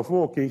 minutes of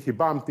walking, he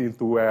bumped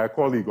into a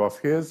colleague of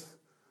his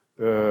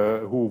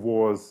who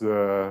was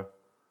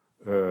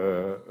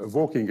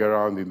walking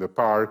around in the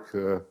park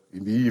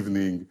in the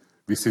evening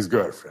with his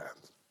girlfriend.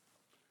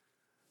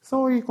 So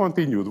he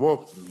continued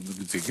walking.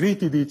 They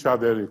greeted each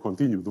other, he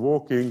continued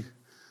walking.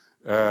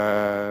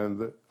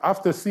 And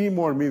after 3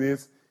 more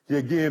minutes, he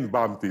again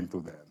bumped into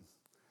them.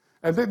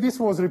 And then this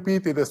was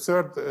repeated a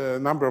third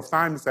number of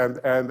times, and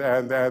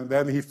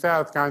then he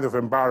felt kind of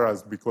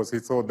embarrassed because he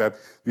thought that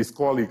this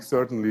colleague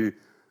certainly,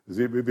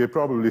 they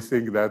probably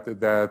think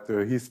that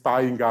he's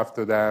spying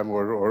after them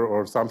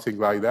or something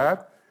like that.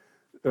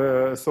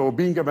 So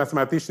being a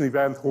mathematician, he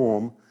went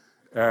home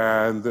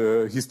and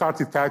he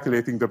started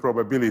calculating the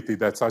probability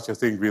that such a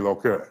thing will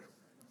occur.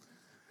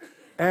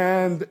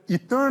 And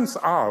it turns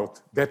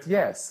out that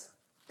yes,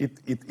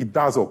 it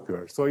does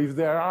occur. So if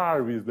there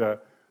are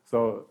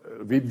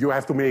you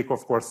have to make,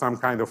 of course, some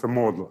kind of a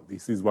model.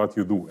 This is what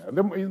you do. And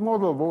the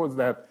model was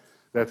that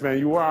when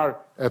you are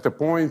at a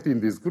point in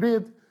this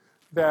grid,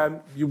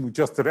 then you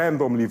just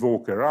randomly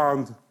walk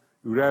around,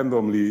 you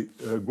randomly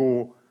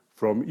go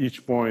from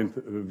each point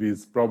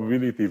with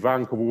probability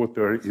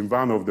 1/4 in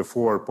one of the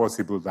 4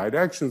 possible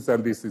directions,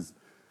 and this is,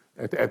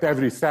 at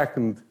every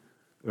second,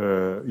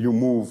 you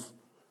move,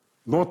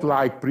 not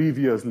like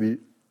previously,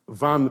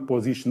 1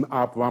 position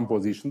up, 1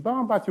 position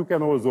down, but you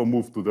can also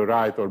move to the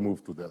right or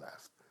move to the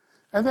left.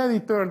 And then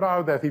it turned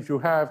out that if you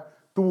have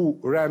 2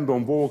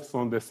 random walks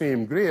on the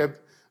same grid,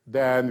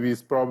 then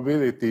with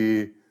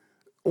probability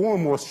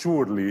almost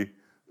surely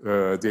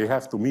they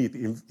have to meet.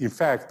 In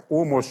fact,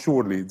 almost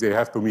surely they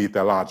have to meet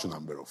a large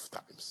number of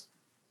times.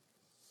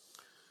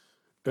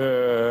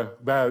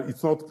 Well,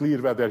 it's not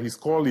clear whether his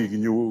colleague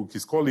knew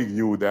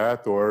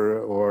that,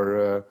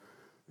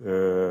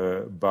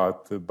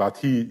 but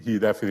he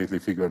definitely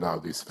figured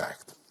out this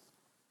fact.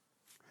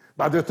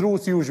 But the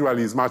truth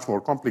usually is much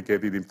more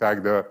complicated. In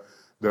fact,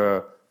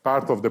 the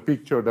part of the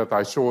picture that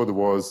I showed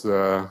was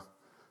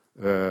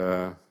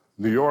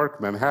New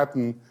York,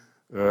 Manhattan.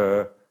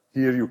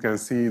 Here you can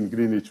see in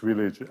Greenwich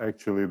Village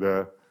actually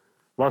the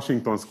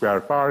Washington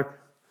Square Park,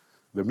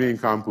 the main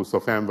campus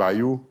of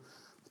NYU.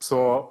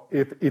 So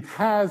it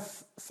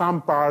has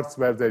some parts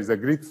where there is a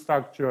grid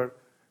structure.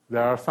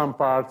 There are some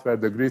parts where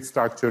the grid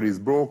structure is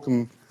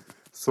broken.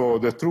 So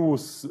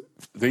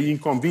the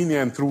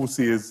inconvenient truth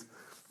is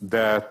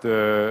that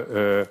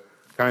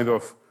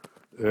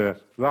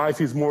life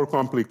is more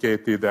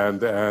complicated,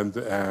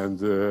 and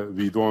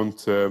we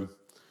don't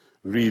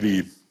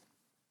really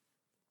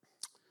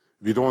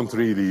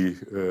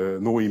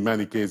know in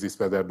many cases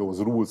whether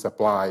those rules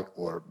apply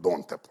or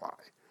don't apply.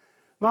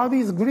 Now,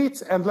 these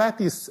grids and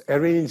lattice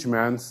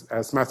arrangements,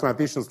 as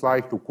mathematicians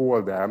like to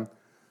call them,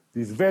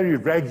 these very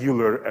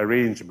regular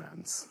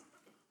arrangements,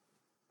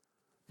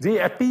 they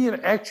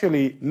appear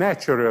actually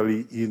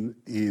naturally in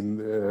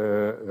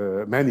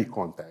many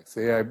contexts.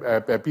 They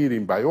appear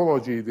in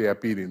biology, they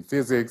appear in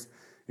physics,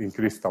 in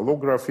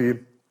crystallography,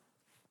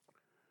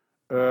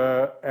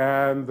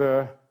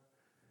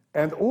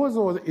 and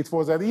also it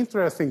was an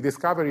interesting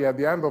discovery at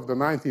the end of the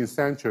 19th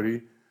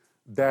century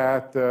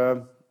that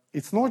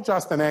it's not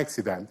just an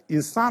accident.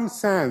 In some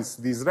sense,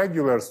 these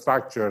regular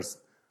structures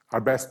are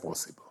best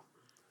possible.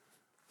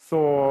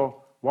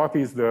 So what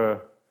is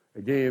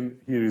again,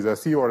 here is a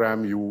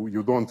theorem.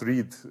 You don't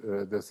read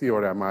the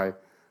theorem. I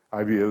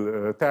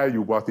will tell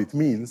you what it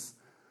means.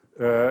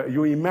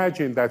 You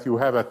imagine that you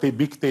have a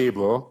big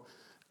table,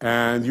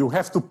 and you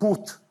have to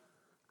put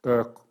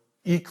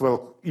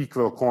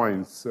equal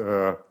coins,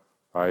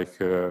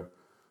 like,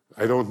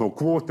 I don't know,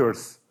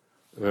 quarters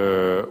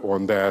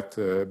on that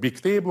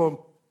big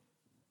table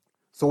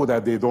so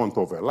that they don't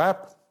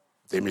overlap.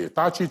 They may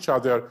touch each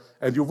other,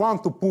 and you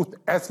want to put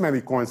as many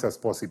coins as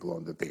possible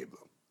on the table.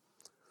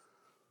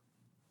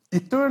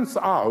 It turns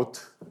out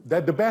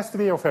that the best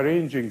way of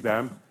arranging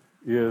them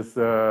is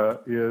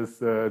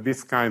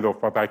this kind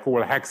of what I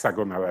call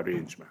hexagonal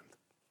arrangement.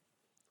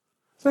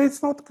 So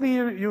it's not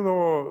clear,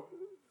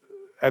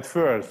 at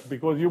first,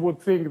 because you would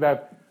think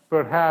that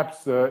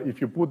perhaps if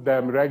you put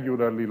them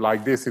regularly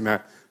like this in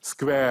a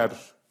square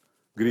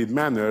grid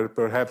manner,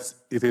 perhaps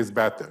it is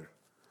better.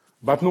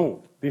 But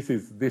no, this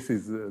is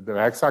the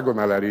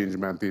hexagonal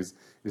arrangement is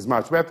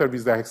much better.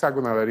 With the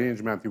hexagonal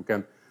arrangement,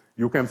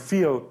 you can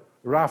fill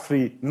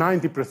roughly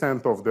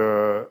 90% of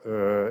the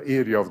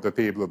area of the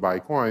table by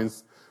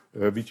coins,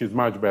 which is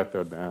much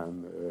better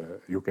than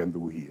you can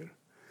do here.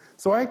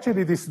 So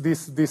actually, this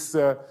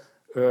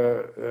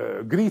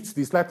grids,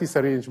 these lattice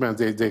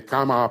arrangements, they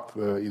come up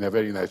in a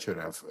very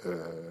natural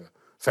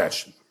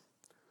fashion.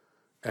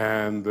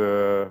 And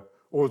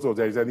also,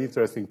 there is an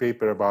interesting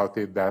paper about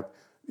it that,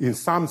 in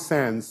some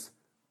sense,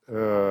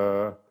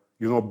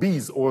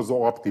 bees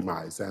also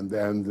optimize, and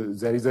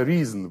there is a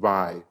reason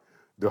why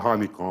the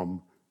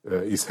honeycomb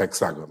is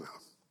hexagonal.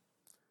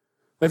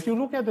 If you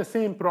look at the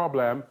same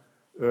problem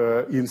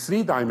in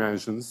 3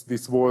 dimensions,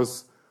 this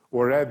was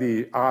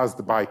already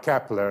asked by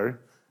Kepler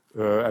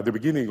at the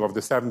beginning of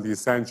the 17th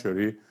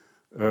century.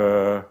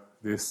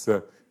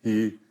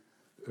 He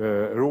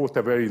wrote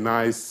a very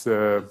nice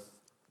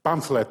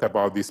pamphlet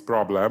about this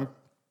problem.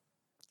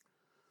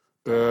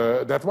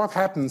 That what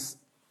happens,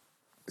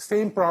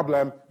 same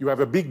problem, you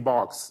have a big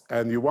box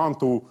and you want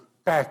to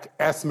pack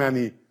as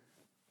many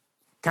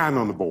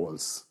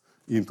cannonballs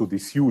into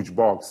this huge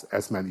box,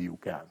 as many you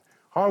can.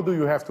 How do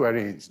you have to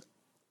arrange them?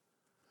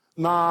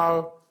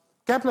 Now,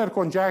 Kepler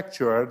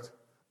conjectured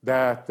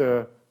that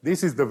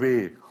this is the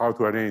way how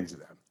to arrange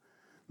them.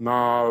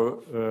 Now,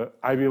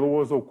 I will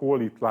also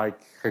call it like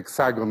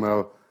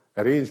hexagonal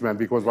arrangement,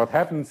 because what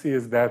happens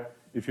is that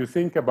if you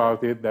think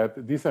about it,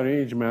 that this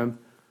arrangement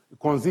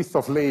consists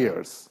of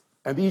layers,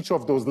 and each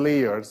of those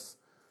layers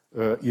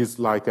is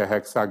like a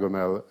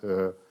hexagonal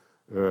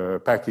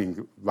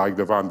packing, like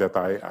the one that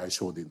I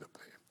showed in the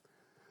play.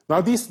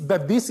 Now,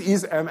 this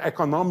is an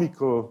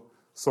economical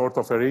sort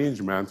of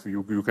arrangement.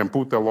 You can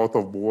put a lot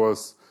of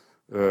balls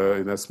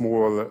in a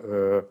small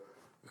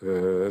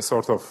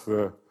sort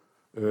of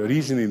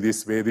region in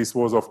this way. This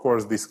was, of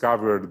course,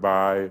 discovered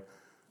by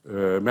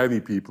many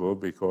people,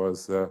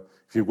 because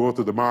if you go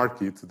to the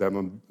market, then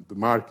on the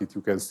market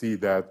you can see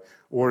that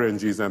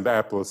oranges and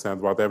apples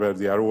and whatever,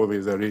 they are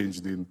always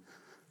arranged in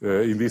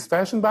this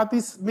fashion. But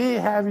this may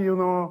have,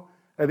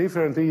 a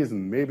different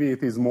reason. Maybe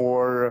it is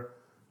more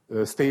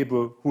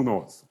stable, who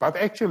knows. But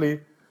actually,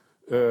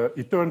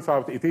 it turns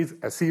out it is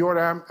a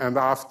theorem, and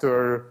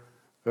after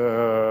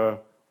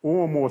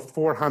almost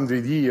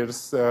 400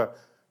 years,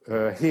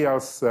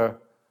 Hales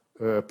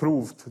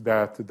proved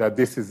that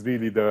this is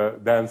really the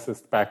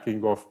densest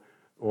packing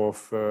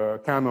of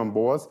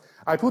cannonballs.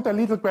 I put a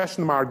little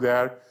question mark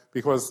there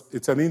because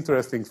it's an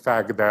interesting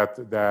fact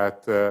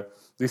that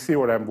this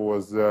theorem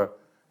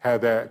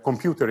had a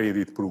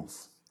computer-aided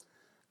proof.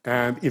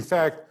 And in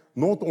fact,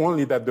 not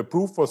only that the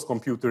proof was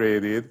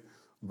computer-aided,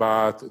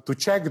 but to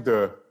check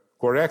the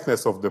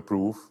correctness of the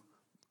proof,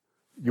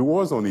 you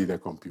also need a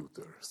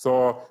computer.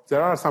 So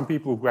there are some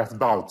people who have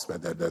doubts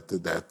whether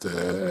that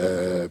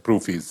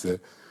proof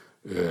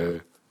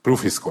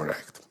is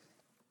correct.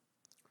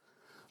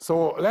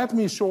 So let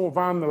me show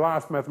one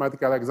last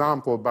mathematical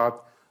example,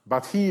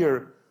 but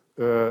here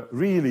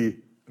really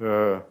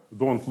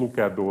don't look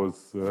at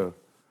those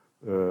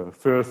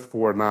first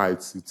four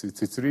nights.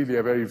 It's really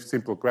a very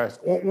simple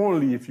question,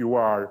 only if you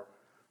are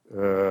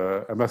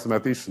a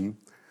mathematician.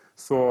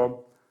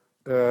 So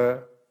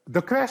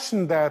the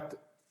question that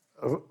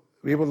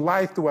we would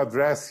like to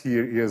address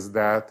here is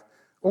that,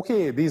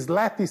 okay, these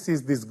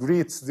lattices, these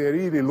grids, they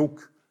really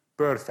look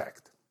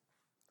perfect.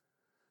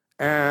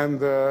 And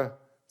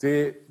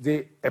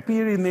they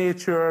appear in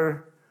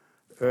nature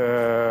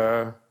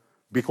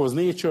because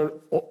nature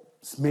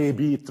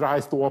maybe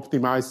tries to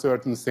optimize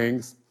certain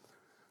things.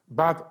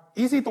 But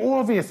is it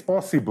always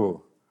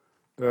possible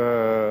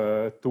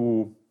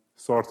to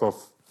sort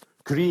of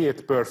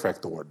create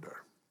perfect order?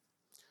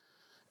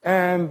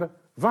 And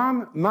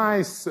one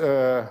nice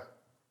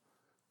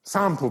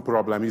sample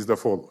problem is the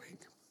following.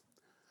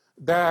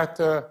 That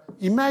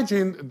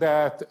imagine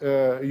that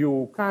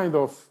you kind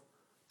of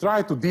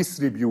try to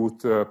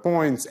distribute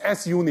points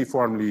as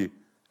uniformly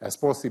as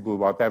possible,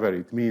 whatever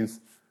it means,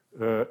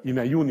 in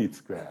a unit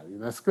square,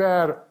 in a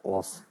square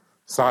of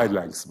side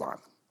length 1.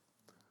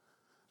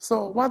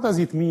 So what does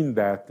it mean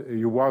that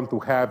you want to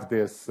have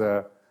this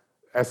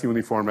as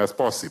uniform as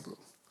possible?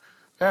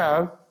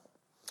 Well,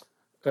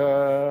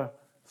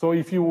 so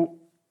if you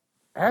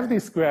have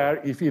this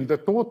square, if in the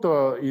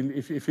total,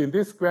 if in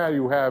this square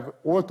you have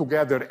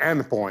altogether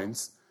n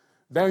points,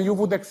 then you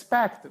would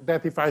expect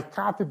that if I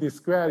cut this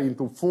square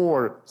into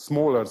 4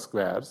 smaller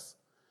squares,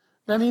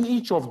 then in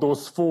each of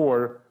those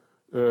 4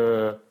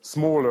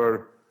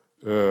 smaller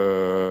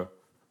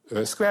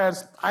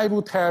squares, I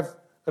would have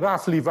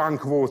roughly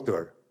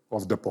 1/4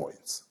 of the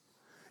points.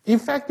 In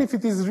fact, if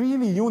it is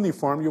really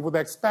uniform, you would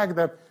expect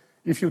that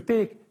if you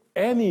take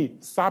any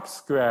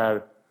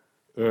subsquare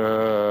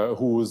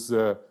whose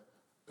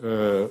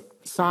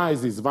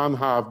size is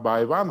 1/2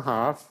 by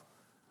 1/2,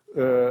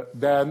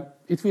 then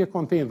it will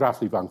contain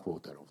roughly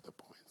 1/4 of the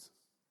points.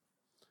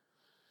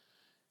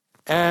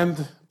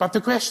 But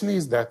the question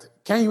is that,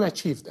 can you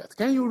achieve that?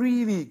 Can you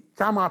really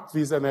come up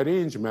with an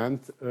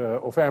arrangement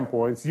of n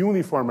points,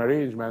 uniform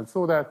arrangement,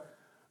 so that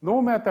no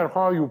matter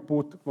how you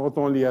put not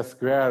only a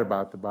square,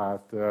 but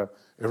a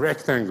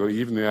rectangle,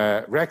 even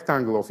a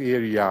rectangle of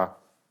area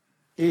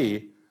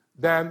A,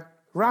 then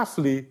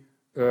roughly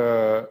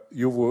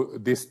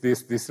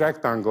this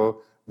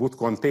rectangle would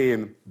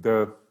contain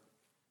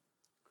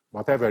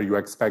whatever you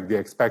expect, the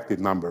expected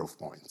number of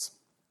points.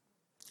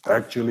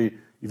 Actually,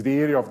 if the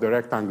area of the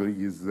rectangle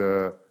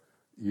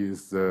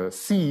is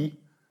C,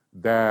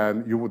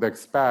 then you would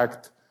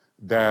expect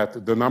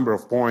that the number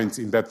of points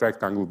in that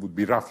rectangle would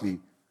be roughly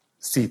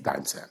C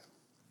times n.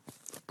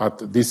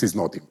 But this is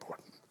not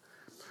important.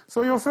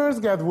 So your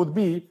first guess would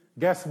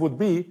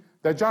be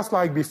that just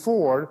like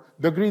before,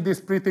 the grid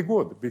is pretty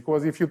good,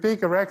 because if you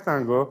take a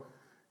rectangle,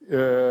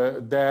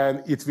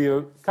 then it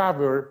will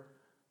cover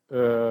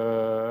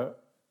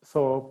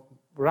so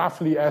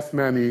roughly as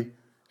many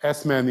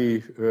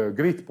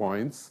grid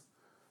points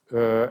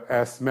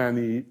as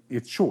many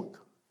it should.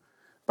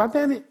 But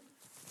then,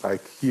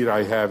 like here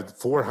I have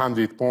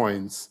 400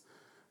 points,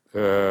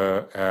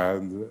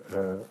 and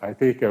I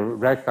take a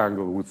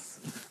rectangle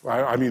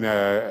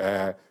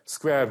a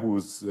square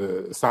whose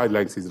side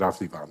length is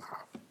roughly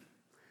 1/2.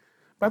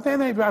 But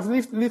then after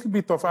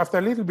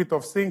a little bit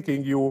of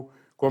thinking, you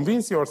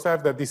convince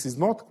yourself that this is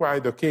not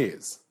quite the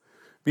case.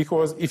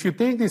 Because if you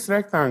take this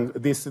rectangle,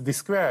 this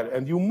square,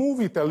 and you move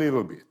it a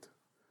little bit,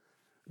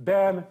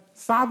 then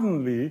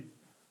suddenly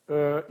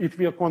it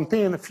will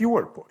contain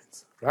fewer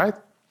points, right?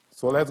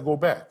 So let's go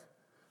back.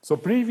 So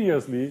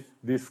previously,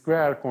 this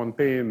square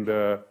contained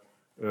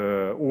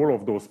all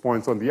of those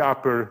points on the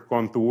upper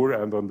contour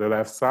and on the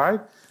left side.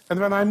 And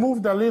when I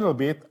moved a little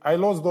bit, I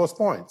lost those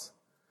points.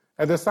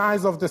 And the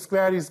size of the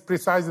square is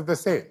precisely the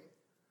same.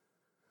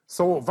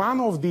 So one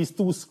of these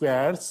two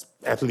squares,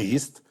 at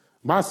least,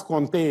 must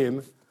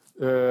contain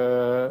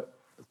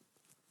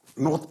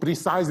not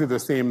precisely the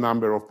same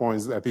number of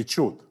points that it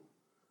should.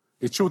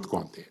 It should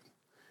contain.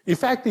 In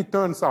fact, it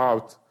turns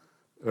out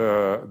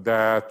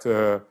that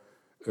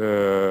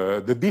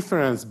the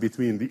difference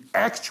between the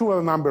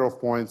actual number of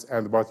points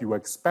and what you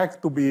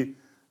expect to be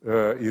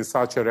in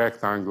such a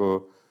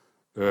rectangle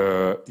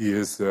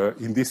is,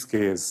 in this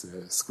case,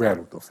 square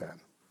root of n.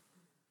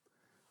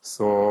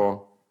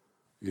 So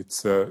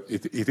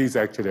it is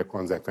actually a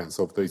consequence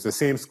of it's the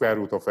same square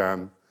root of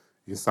n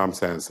in some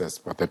sense as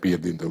what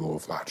appeared in the law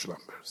of large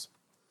numbers.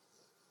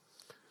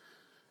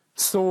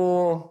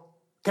 So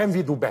can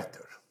we do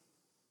better?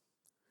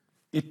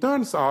 It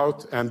turns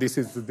out, and this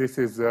is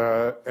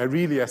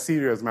really a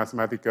serious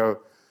mathematical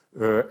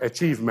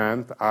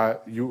achievement.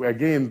 You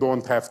again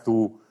don't have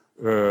to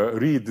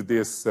read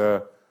this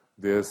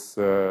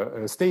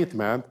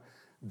statement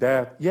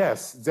that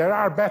yes, there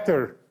are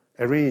better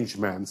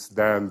arrangements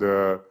than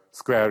the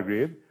square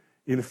grid.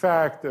 In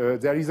fact,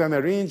 there is an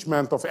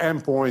arrangement of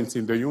n points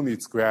in the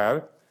unit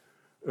square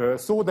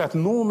so that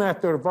no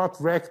matter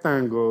what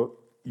rectangle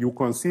you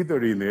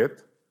consider in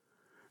it,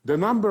 the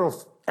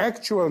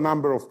actual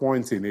number of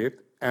points in it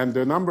and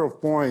the number of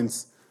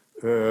points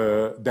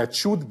that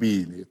should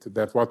be in it,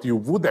 that what you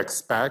would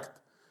expect,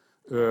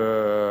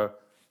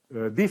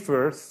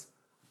 differs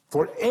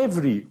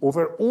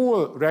over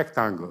all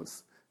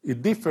rectangles.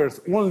 It differs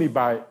only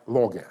by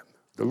log n,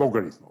 the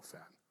logarithm of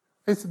n.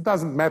 It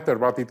doesn't matter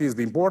what it is.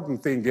 The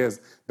important thing is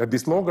that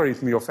this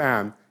logarithm of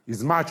n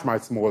is much,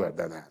 much smaller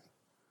than n.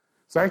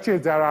 So actually,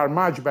 there are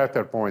much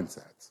better point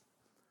sets.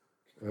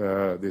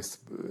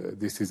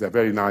 This is a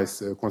very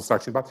nice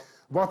construction. But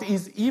what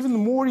is even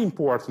more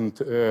important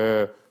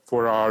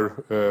for our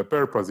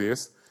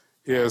purposes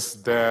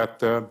is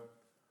that,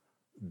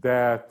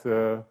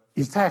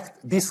 in fact,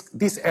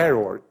 this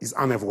error is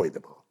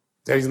unavoidable.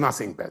 There is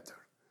nothing better.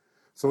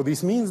 So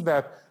this means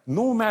that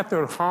no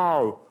matter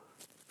how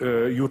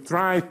you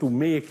try to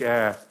make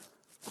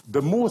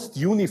the most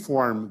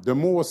uniform, the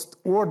most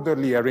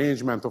orderly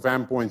arrangement of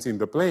n points in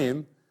the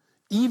plane,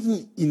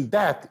 even in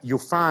that you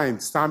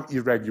find some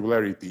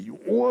irregularity. You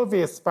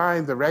always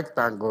find a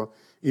rectangle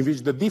in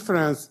which the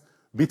difference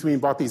between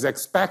what is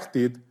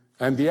expected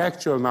and the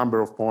actual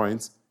number of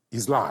points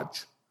is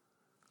large.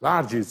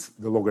 Large is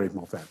the logarithm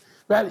of n.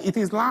 Well, it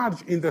is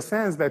large in the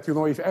sense that,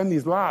 if n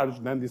is large,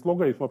 then this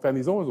logarithm of n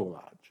is also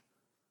large.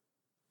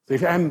 So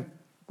if n,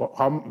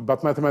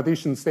 but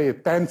mathematicians say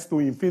it tends to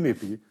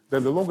infinity,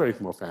 then the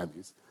logarithm of n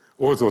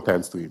also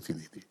tends to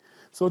infinity.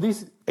 So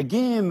this,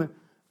 again,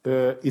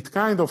 it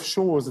kind of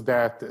shows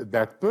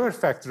that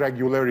perfect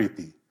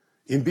regularity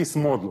in this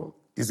model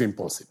is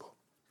impossible.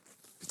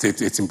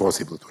 It's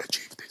impossible to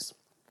achieve this.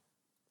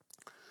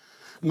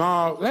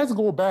 Now, let's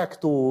go back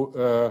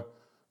to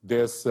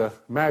this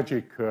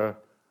magic,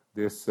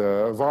 this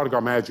Varga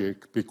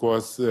magic,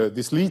 because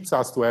this leads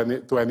us to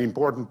an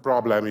important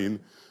problem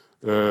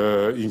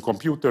in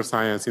computer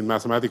science, in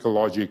mathematical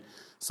logic.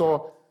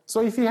 So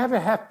if you have a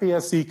hat-tail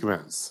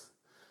sequence,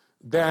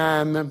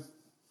 then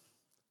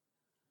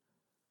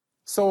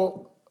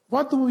so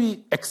what do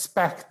we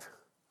expect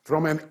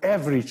from an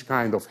average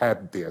kind of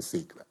hat-tail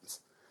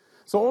sequence?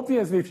 So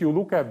obviously, if you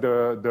look at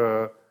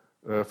the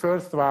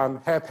first one,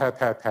 hat,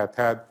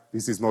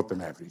 this is not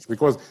an average,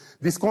 because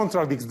this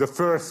contradicts the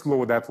first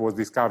law that was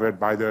discovered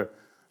by the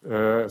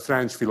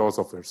French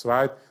philosophers,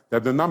 right?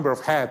 That the number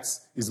of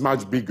hats is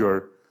much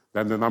bigger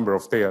than the number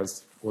of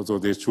tails, although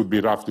they should be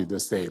roughly the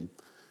same.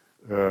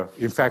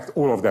 In fact,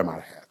 all of them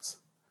are hats.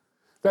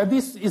 That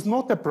this is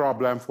not a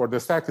problem for the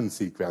second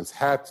sequence,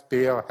 hat,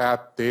 tail,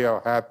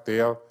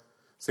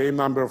 same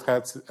number of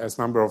hats as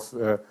number of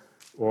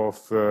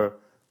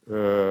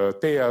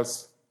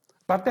tails.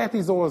 But that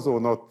is also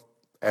not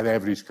an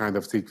average kind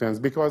of sequence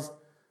because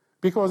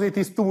it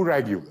is too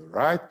regular,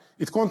 right?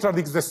 It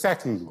contradicts the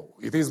second law.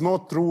 It is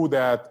not true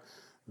that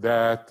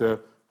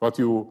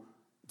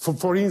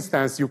for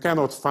instance, you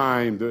cannot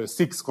find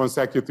 6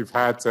 consecutive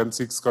hats and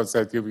 6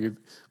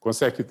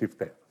 consecutive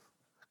tails.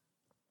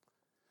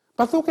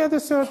 But look at the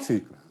third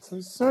sequence.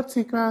 The third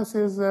sequence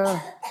is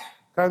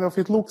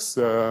it looks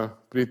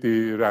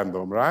pretty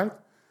random, right?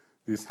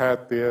 This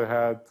hat, tail,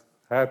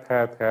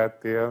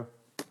 hat, tail.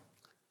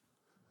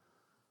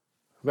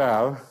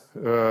 Well,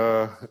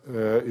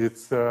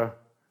 it's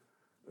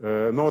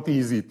not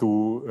easy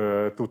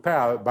to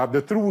tell, but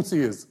the truth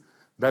is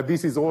that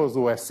this is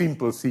also a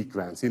simple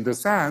sequence in the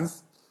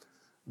sense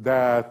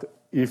that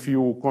if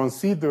you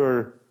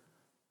consider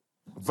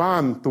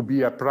 1 to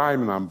be a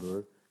prime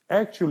number,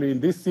 actually in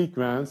this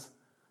sequence,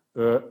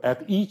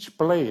 at each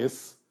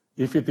place,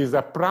 if it is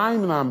a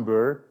prime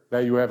number,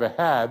 then you have a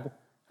head,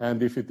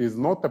 and if it is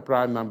not a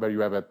prime number,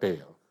 you have a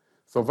tail.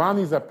 So 1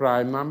 is a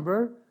prime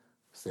number,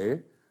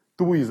 say.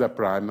 2 is a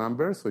prime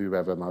number, so you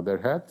have another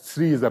head.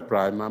 3 is a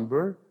prime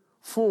number.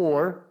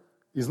 4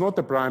 is not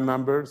a prime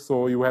number,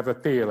 so you have a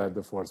tail at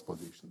the 4th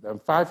position. Then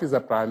 5 is a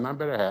prime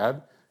number, a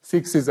head.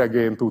 6 is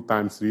again 2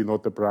 times 3,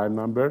 not a prime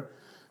number.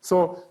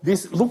 So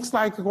this looks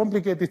like a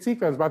complicated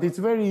sequence, but it's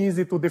very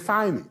easy to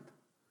define it.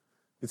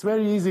 It's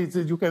very easy.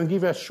 You can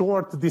give a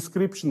short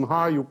description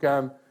how you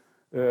can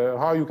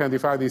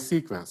define this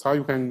sequence, how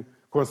you can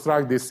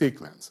construct this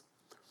sequence.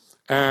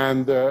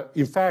 And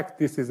in fact,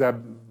 this is a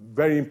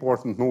very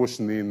important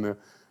notion in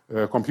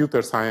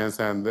computer science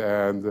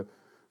and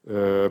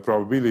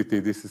probability.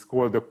 This is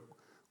called the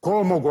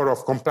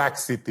Kolmogorov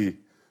complexity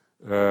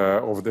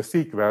of the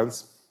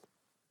sequence,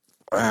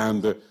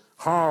 and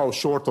how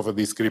short of a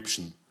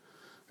description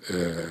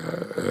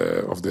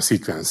of the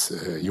sequence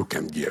you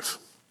can give.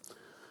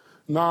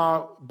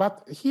 Now,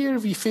 but here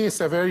we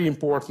face a very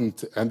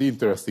important and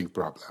interesting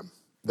problem,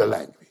 the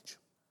language.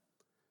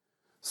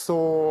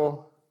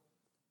 So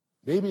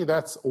maybe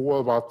that's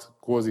all what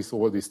causes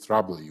all this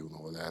trouble, you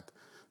know,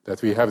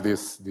 that we have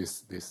this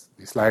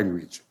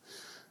language.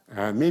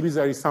 And maybe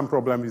there is some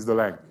problem with the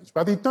language.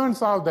 But it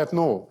turns out that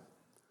no.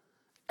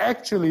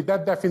 Actually,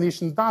 that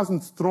definition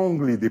doesn't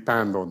strongly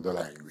depend on the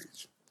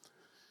language.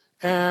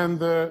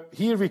 And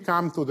here we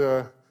come to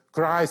the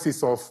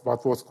crisis of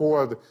what was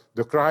called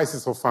the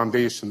crisis of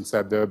foundations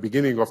at the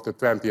beginning of the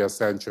 20th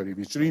century,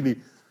 which really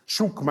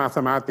shook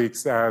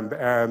mathematics,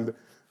 and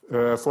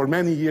for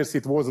many years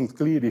it wasn't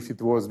clear if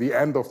it was the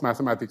end of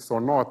mathematics or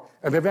not.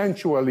 And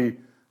eventually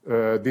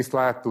this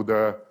led to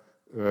the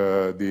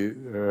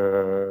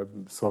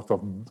sort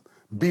of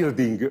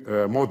building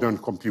modern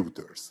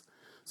computers.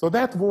 So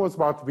that was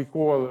what we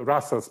call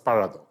Russell's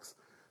paradox.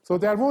 So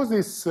there was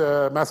this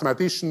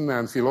mathematician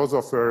and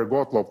philosopher,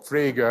 Gottlob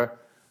Frege,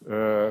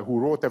 who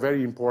wrote a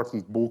very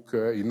important book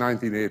in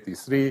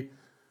 1983,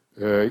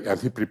 and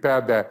he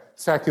prepared the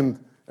second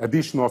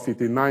edition of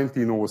it in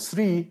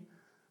 1903,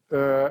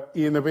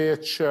 in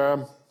which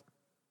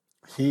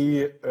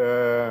he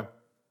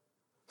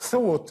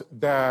thought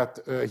that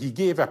he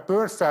gave a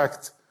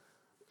perfect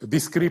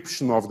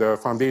description of the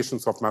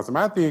foundations of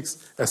mathematics,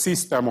 a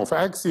system of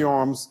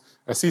axioms,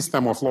 a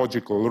system of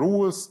logical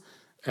rules,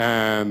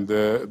 and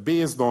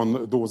based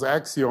on those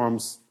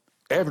axioms,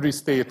 every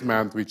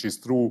statement which is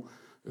true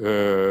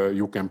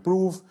you can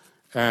prove,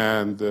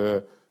 and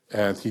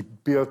he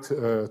built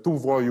 2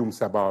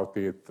 volumes about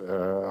it,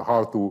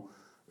 how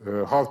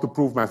to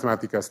prove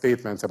mathematical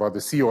statements about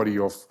the theory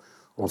of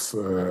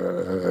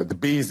the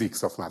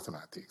basics of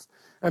mathematics.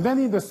 And then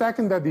in the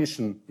second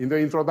edition, in the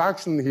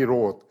introduction, he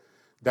wrote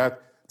that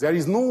there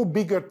is no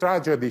bigger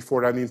tragedy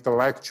for an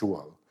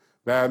intellectual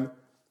than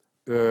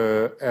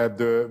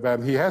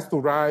when he has to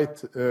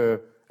write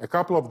a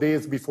couple of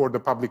days before the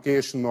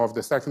publication of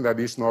the second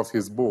edition of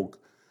his book,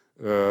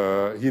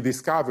 he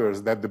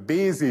discovers that the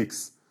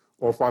basics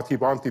of what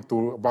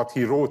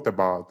he wrote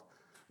about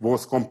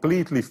was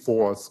completely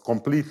false,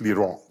 completely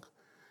wrong.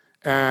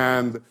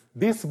 And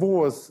this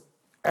was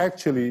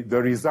actually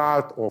the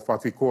result of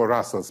what we call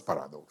Russell's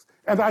paradox.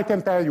 And I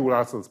can tell you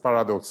Russell's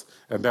paradox,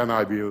 and then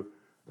I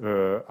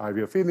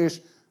will finish.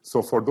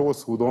 So for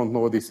those who don't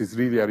know, this is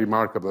really a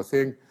remarkable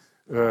thing.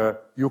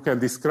 You can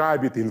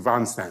describe it in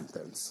 1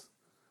 sentence.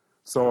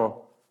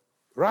 So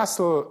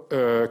Russell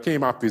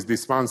came up with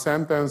this 1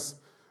 sentence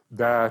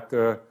that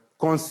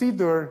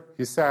consider,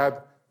 he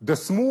said, the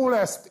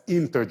smallest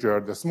integer,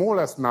 the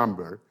smallest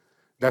number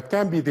that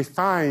can be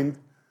defined,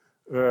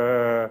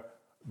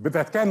 but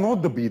that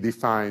cannot be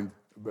defined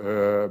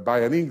by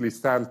an English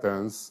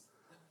sentence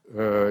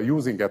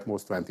using at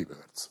most 20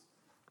 words.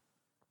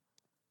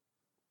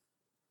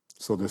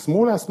 So the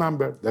smallest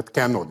number that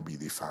cannot be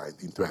defined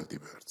in 20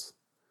 words.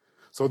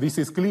 So this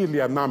is clearly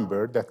a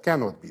number that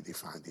cannot be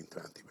defined in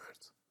 20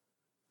 words.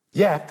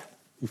 Yet,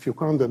 if you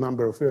count the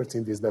number of words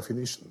in this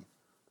definition,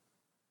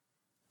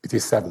 it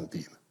is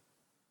 17.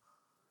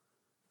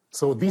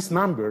 So this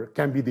number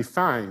can be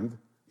defined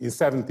in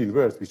 17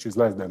 words, which is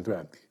less than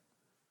 20.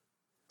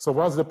 So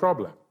what's the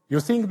problem? You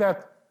think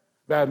that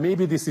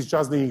maybe this is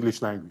just the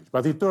English language,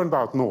 but it turned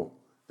out no.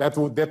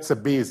 That's a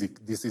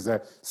basic. This is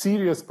a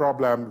serious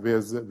problem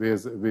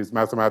with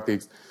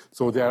mathematics.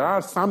 So there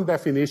are some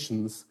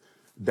definitions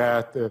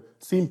that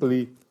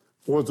simply,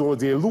 although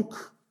they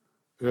look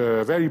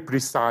very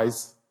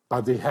precise,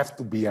 but they have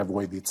to be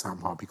avoided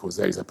somehow because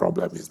there is a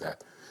problem with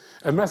that.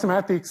 And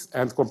mathematics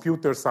and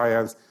computer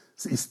science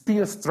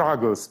still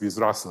struggles with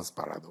Russell's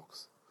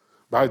paradox.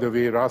 By the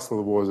way,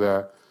 Russell was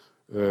a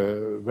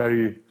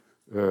very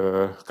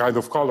kind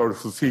of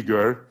colorful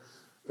figure,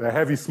 a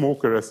heavy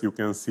smoker, as you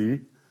can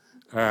see.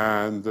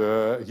 And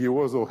he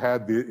also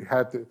had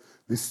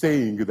this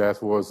saying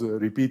that was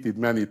repeated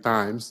many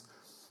times,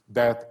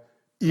 that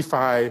if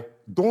I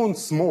don't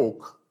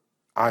smoke,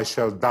 I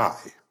shall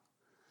die.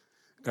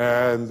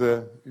 And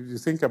if you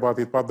think about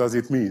it, what does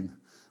it mean?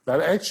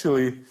 Well,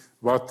 actually,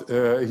 what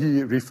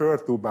he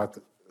referred to, but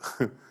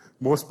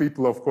most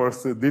people, of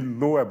course, didn't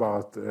know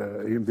about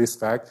him this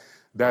fact,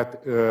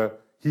 that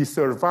he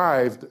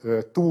survived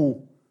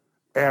 2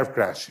 air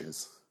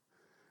crashes.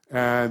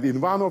 And in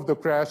one of the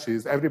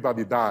crashes,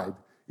 everybody died,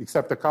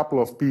 except a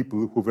couple of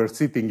people who were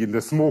sitting in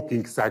the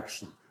smoking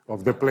section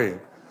of the plane.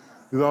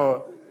 You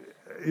know,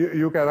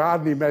 you can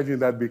hardly imagine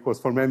that, because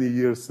for many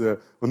years,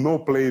 on no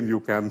plane you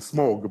can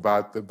smoke,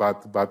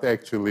 but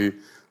actually,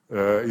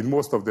 in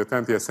most of the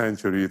 20th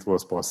century, it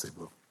was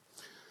possible.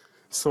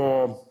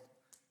 So,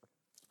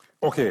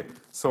 okay,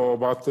 so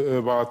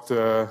but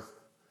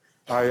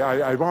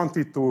I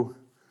wanted to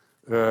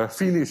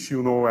finish,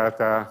 you know,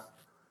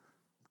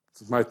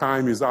 my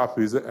time is up,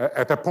 is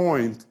at a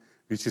point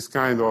which is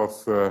kind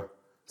of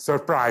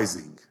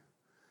surprising,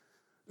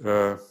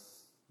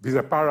 with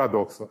a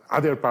paradox,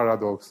 other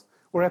paradox,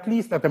 or at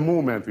least at a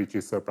moment which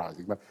is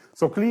surprising.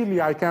 So clearly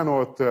I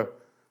cannot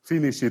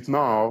finish it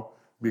now,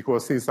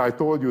 because since I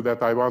told you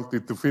that I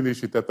wanted to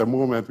finish it at a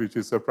moment which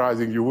is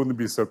surprising, you wouldn't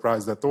be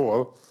surprised at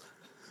all.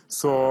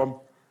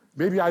 So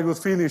maybe I will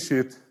finish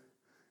it,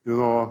 you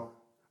know,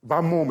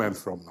 one moment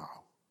from now.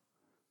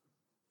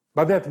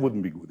 But that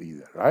wouldn't be good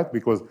either, right?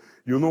 Because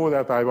you know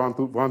that I want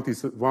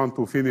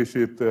to finish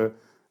it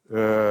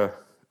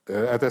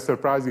at a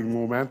surprising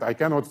moment. I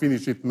cannot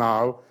finish it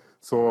now,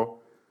 so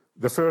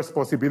the first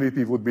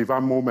possibility would be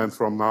one moment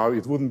from now.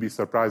 It wouldn't be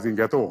surprising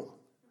at all.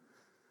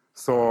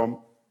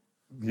 So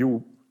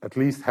you at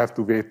least have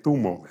to wait 2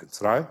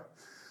 moments, right?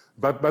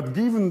 But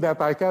given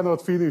that I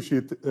cannot finish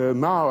it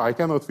now, I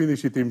cannot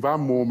finish it in 1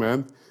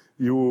 moment,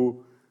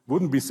 you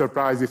wouldn't be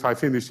surprised if I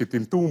finish it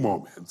in 2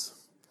 moments.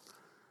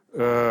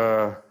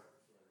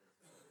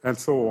 And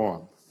so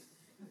on.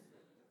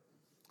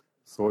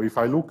 So if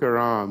I look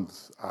around,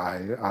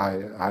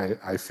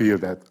 I feel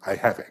that I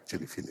have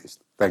actually finished.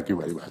 Thank you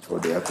very much for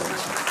the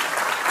attention.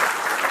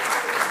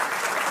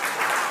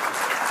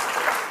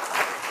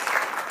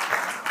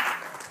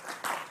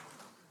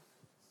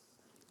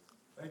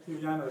 Thank you,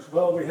 János.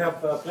 Well, we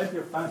have plenty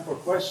of time for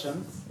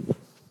questions.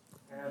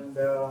 And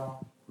there are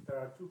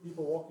 2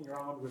 people walking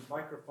around with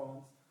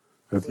microphones.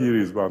 And here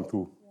is one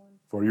too,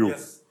 for you.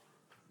 Yes.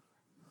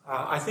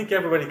 I think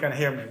everybody can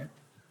hear me.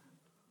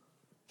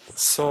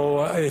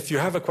 So if you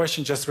have a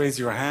question, just raise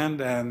your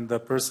hand, and the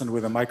person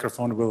with the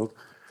microphone will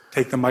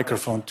take the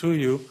microphone to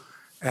you.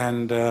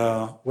 And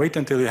wait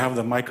until you have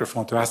the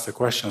microphone to ask the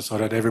question so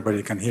that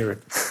everybody can hear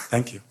it.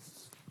 Thank you.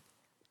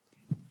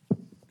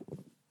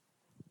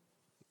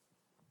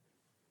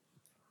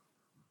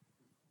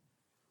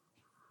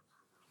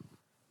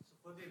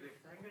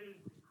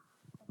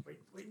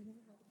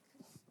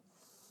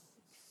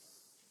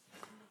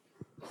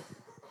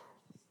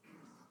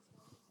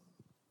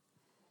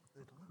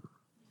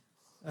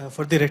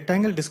 For the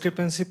rectangle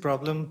discrepancy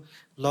problem,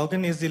 log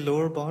n is the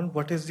lower bound.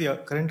 What is the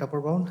current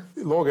upper bound?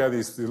 Log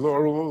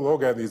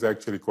n is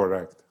actually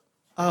correct.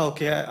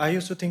 Okay. I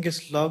used to think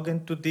it's log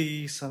n to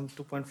the some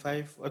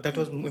 2.5. That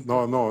was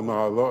no.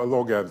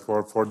 Log n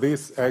for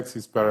this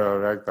axis parallel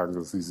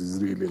rectangles. This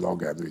is really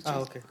log n. Which is,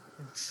 okay.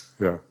 Thanks.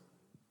 Yeah.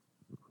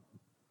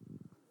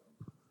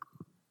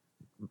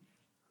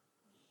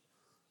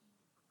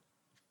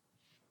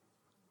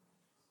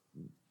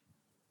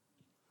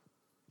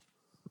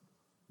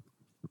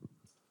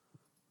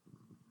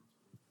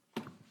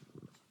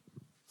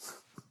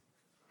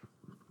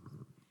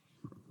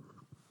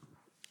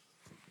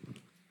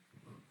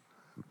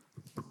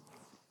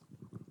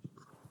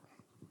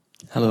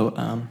 Hello.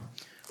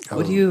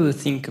 What do you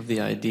think of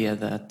the idea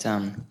that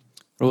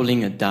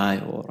rolling a die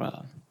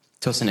or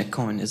tossing a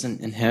coin isn't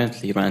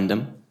inherently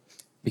random?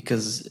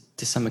 Because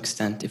to some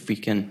extent, if we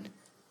can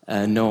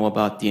know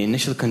about the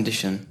initial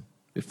condition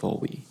before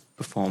we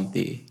perform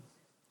the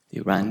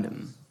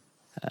random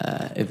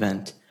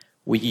event,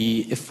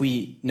 if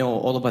we know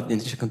all about the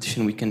initial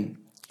condition, we can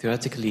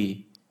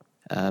theoretically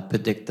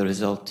predict the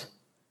result.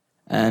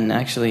 And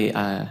actually,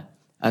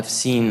 I've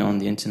seen on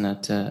the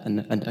internet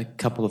a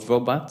couple of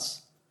robots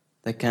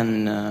that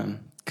can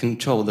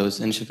control those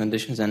initial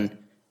conditions and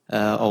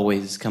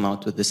always come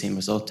out with the same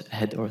result,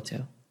 head or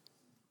tail.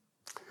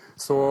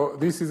 So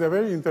this is a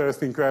very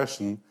interesting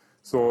question.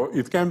 So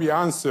it can be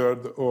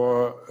answered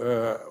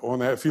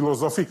on a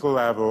philosophical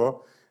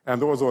level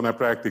and also on a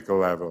practical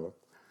level.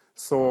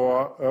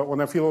 So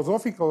on a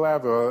philosophical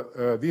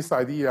level, this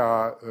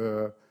idea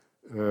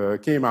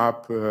came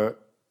up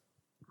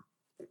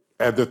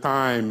at the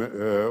time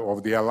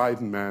of the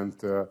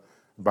Enlightenment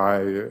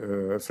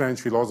by French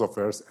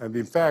philosophers. And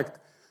in fact,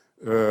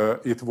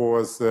 it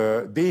was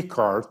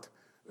Descartes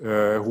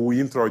who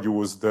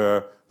introduced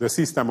the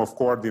system of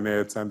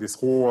coordinates and this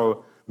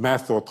whole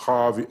method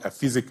how a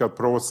physical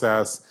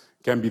process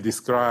can be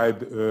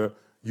described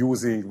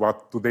using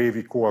what today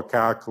we call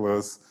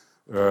calculus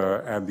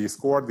and these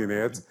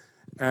coordinates.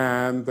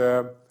 And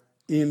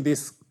in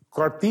this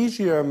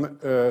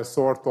Cartesian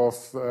sort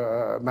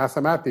of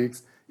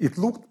mathematics, it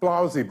looked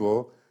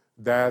plausible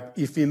that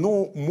if we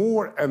know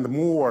more and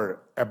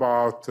more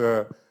about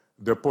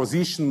the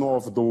position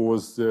of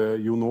those,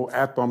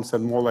 atoms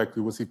and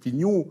molecules, if we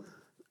knew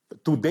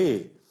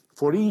today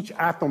for each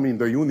atom in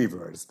the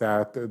universe,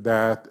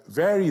 that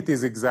where it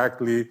is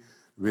exactly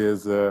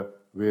with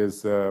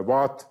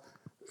what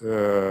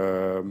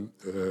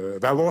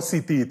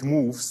velocity it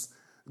moves,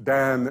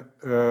 then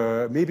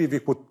maybe we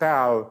could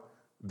tell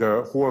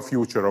the whole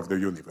future of the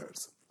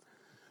universe.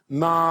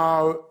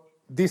 Now,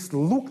 this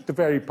looked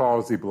very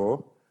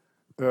plausible.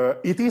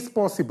 It is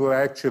possible,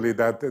 actually,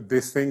 that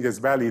this thing is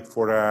valid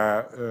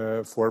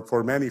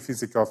for many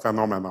physical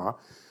phenomena.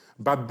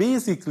 But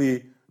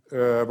basically,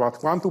 what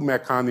quantum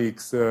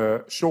mechanics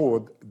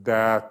showed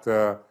that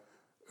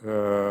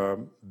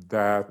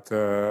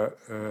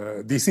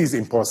this is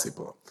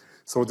impossible.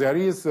 So there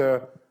is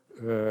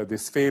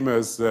this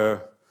famous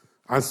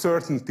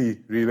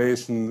uncertainty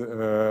relation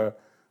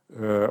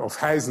of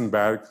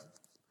Heisenberg,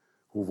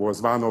 who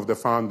was one of the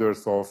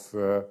founders of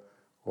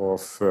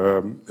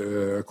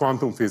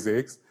quantum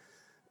physics,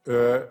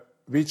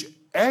 which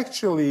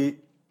actually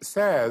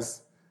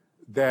says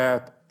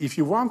that if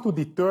you want to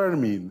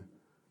determine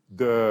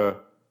the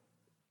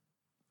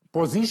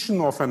position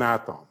of an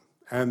atom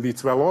and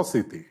its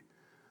velocity,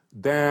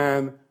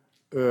 then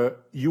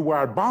you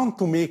are bound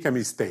to make a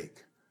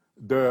mistake.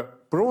 The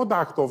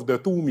product of the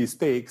two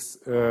mistakes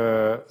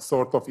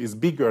sort of is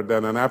bigger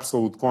than an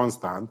absolute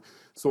constant.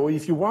 So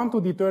if you want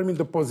to determine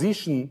the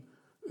position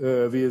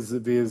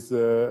with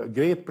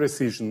great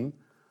precision,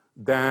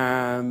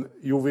 then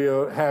you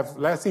will have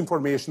less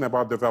information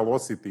about the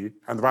velocity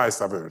and vice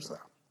versa.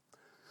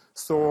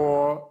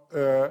 So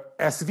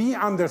as we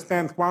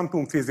understand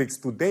quantum physics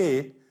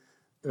today,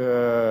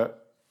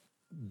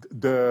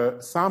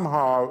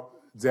 somehow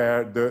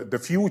the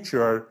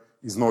future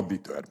is not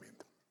determined.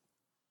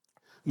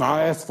 Now,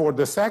 as for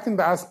the second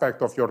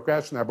aspect of your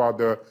question about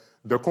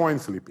the coin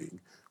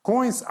flipping,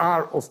 coins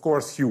are, of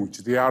course, huge.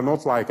 They are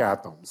not like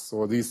atoms.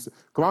 So these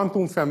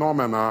quantum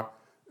phenomena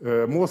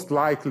most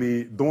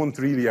likely don't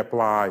really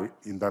apply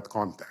in that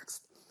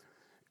context.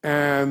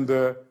 And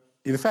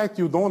in fact,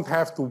 you don't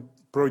have to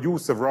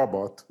produce a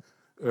robot.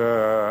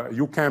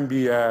 You can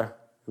be a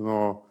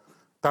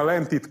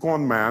talented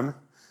con man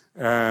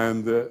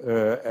and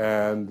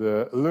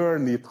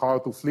learn it how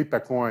to flip a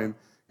coin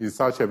in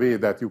such a way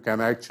that you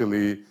can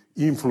actually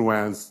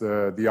influence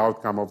the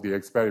outcome of the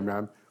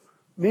experiment.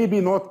 Maybe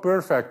not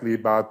perfectly,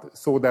 but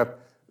so that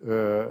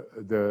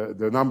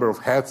the number of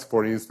heads,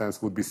 for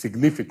instance, would be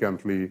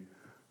significantly,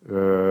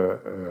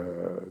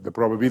 the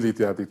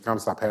probability that it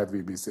comes up head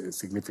will be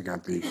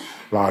significantly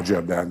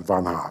larger than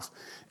 1/2.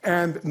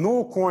 And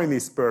no coin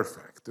is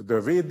perfect.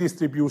 The weight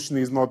distribution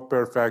is not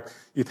perfect.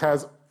 It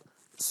has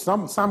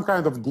some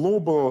kind of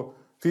global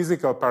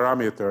physical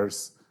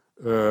parameters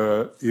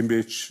in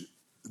which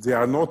they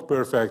are not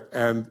perfect,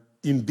 and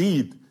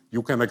indeed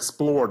you can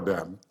explore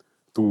them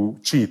to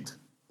cheat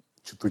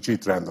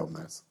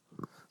randomness.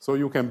 So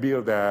you can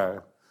build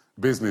a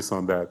business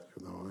on that,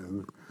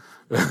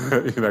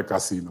 in a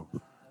casino.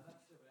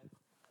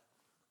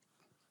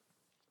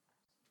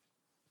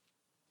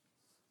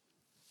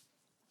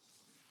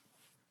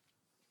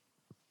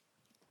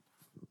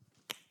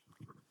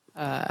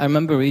 I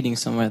remember reading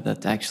somewhere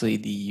that actually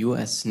the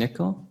U.S.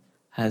 nickel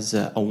has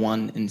a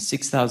 1 in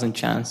 6,000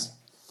 chance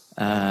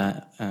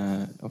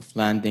of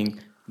landing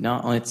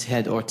not on its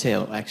head or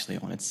tail, actually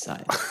on its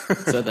side.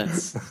 So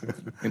that's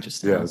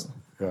interesting. Yes,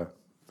 yeah.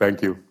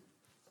 Thank you.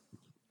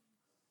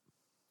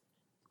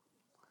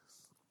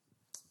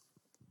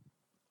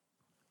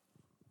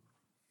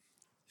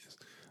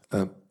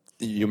 Yes.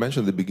 You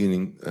mentioned at the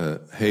beginning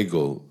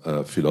Hegel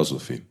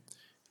philosophy,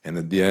 and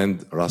at the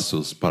end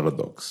Russell's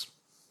paradox.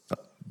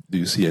 Do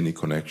you see any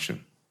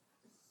connection?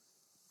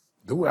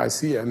 Do I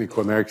see any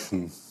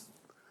connection?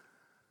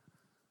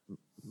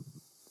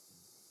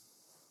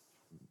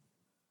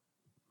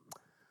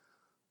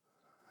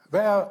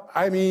 Well,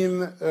 I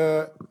mean,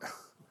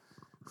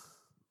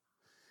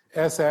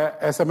 as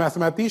a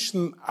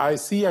mathematician, I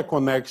see a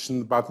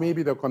connection, but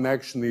maybe the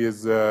connection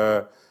is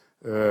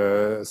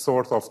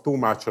sort of too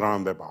much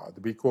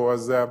roundabout,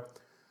 because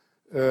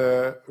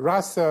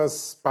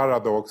Russell's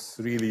paradox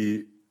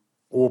really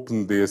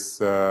opened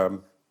this,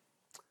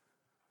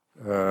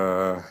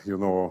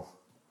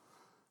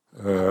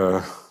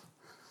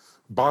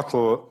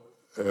 bottle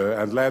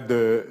and let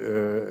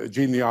the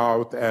genie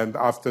out, and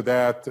after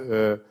that,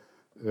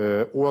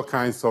 all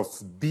kinds of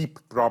deep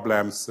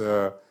problems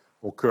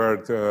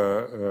occurred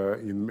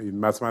in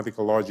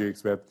mathematical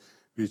logics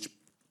which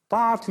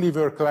partly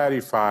were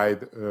clarified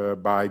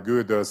by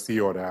Gödel's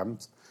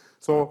theorems.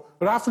 So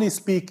roughly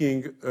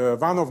speaking,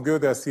 one of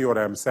Gödel's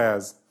theorems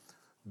says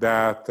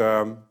that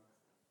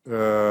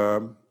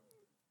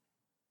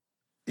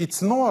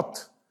it's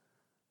not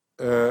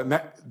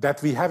that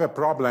we have a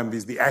problem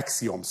with the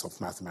axioms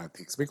of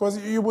mathematics, because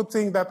you would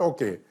think that,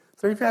 okay,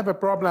 so if you have a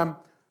problem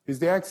with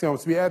the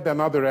axioms, we add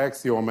another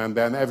axiom and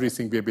then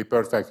everything will be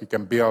perfect. We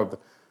can build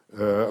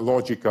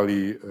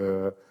logically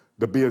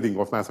the building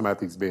of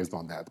mathematics based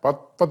on that.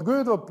 But what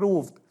Gödel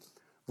proved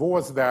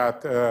was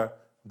that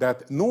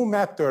no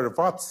matter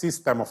what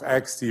system of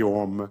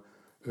axiom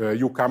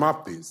you come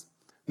up with,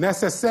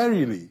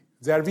 necessarily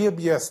there will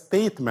be a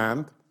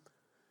statement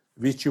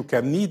which you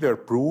can neither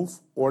prove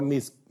or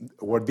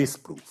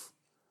disprove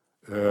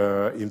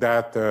in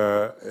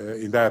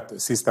that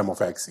system of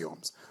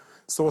axioms.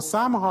 So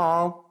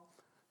somehow,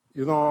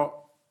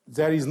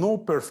 there is no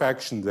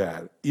perfection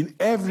there. In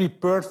every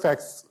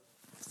perfect,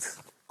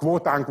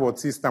 quote-unquote,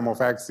 system of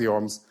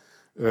axioms,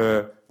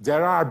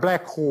 there are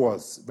black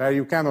holes where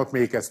you cannot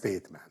make a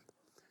statement.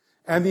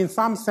 And in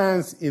some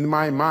sense, in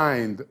my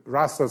mind,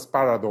 Russell's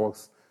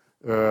paradox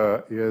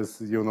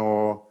is,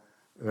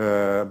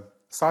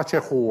 such a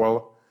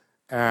hole.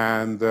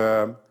 And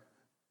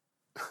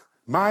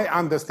my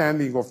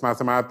understanding of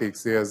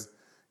mathematics is,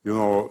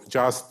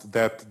 just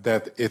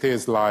that it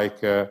is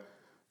like a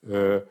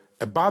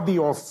body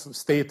of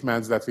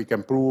statements that we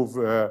can prove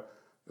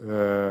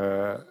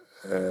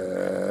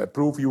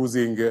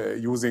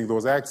using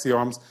those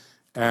axioms,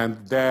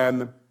 and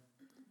then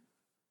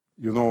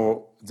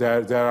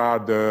there are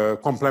the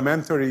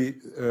complementary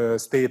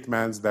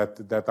statements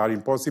that are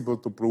impossible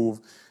to prove,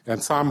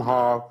 and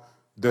somehow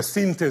the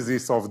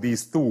synthesis of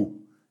these two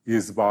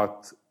is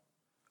what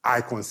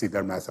I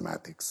consider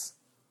mathematics.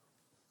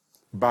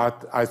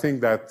 But I think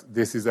that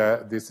this is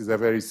a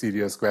very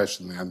serious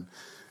question,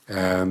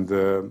 and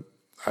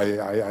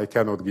I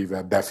cannot give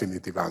a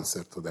definitive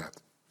answer to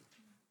that.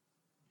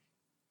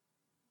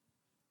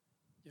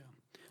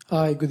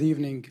 Hi, good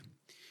evening.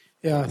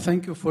 Yeah,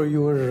 thank you for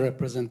your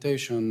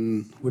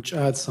presentation, which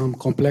adds some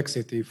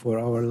complexity for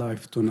our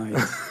life tonight.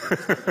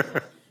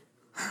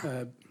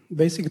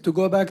 Basically, to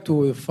go back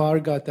to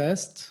Farga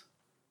test.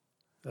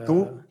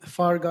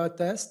 Farga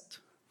test.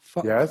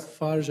 Yes.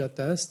 Farga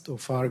test or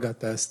Farga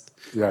test.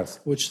 Yes.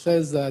 Which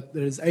says that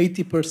there is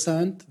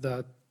 80%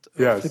 that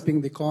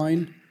flipping the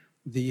coin,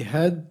 the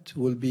head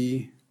will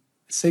be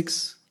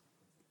 6.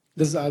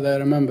 This is what I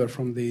remember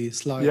from the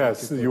slide.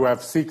 Yes, you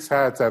have 6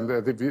 heads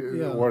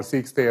or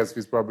 6 tails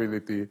with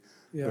probability,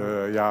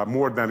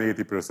 more than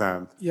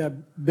 80%. Yeah,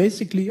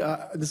 basically,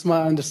 this is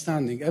my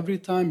understanding. Every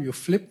time you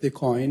flip the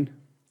coin,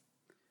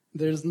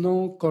 there's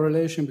no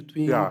correlation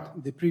between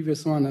the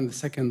previous one and the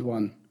second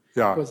one.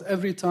 Yeah. Because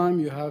every time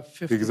you have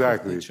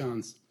 50%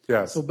 chance.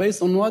 Yes. So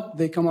based on what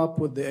they come up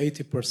with the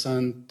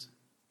 80%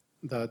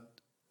 that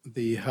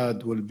the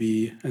head will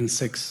be in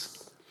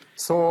 6.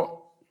 So,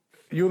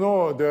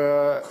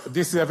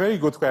 this is a very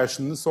good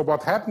question. So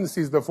what happens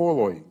is the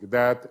following,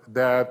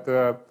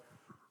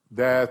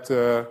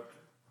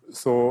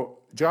 so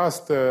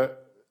just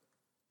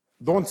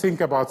don't think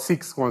about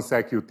 6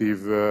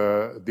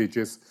 consecutive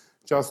digits,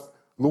 just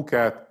look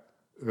at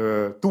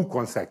 2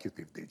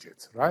 consecutive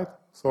digits, right?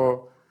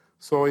 So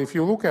if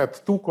you look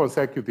at 2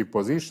 consecutive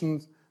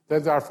positions,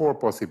 then there are 4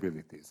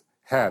 possibilities.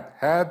 Head,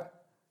 head,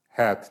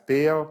 head,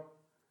 tail,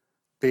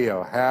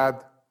 tail, head,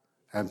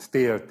 and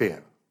tail, tail.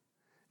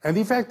 And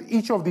in fact,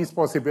 each of these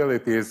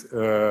possibilities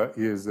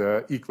is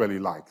equally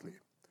likely.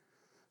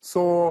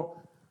 So,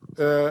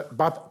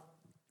 but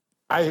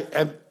I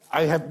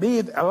have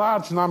made a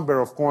large number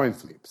of coin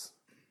flips.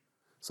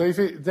 So if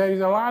there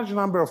is a large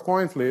number of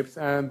coin flips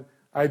and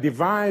I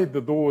divide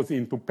those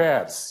into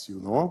pairs,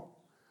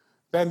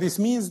 then this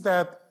means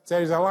that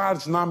there is a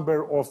large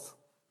number of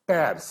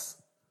pairs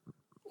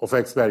of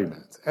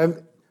experiments.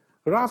 And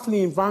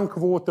roughly in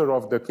 1/4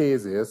 of the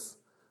cases,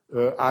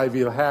 I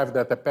will have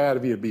that a pair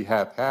will be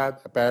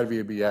head-head, a pair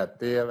will be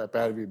head-tail, a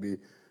pair will be...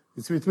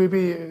 It will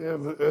be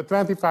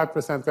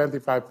 25%,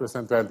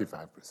 25%,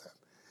 25%.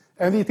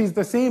 And it is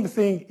the same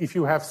thing if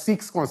you have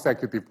 6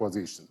 consecutive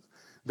positions.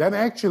 Then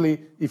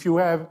actually, if you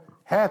have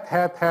head,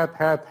 head, head,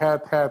 head,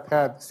 head, head,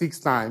 head 6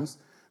 times,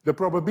 the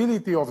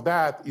probability of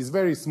that is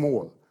very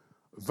small.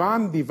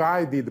 1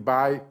 divided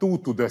by 2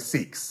 to the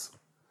 6.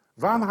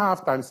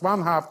 1/2 times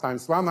 1/2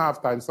 times 1/2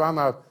 times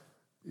 1/2,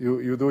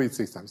 you do it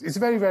 6 times. It's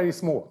very, very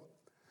small.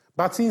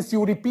 But since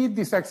you repeat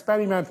this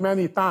experiment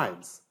many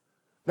times,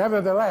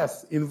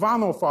 nevertheless, in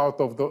one out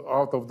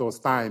of those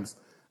times,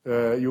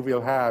 you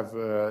will have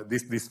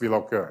this will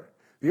occur.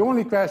 The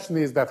only question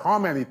is that how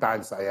many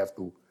times I have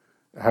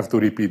to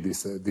repeat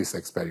this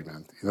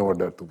experiment in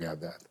order to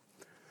get that.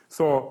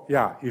 So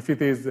yeah, if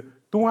it is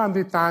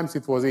 200 times,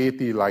 it was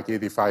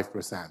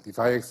 85%.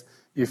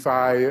 If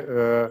I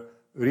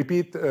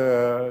repeat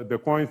the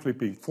coin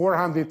flipping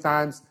 400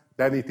 times,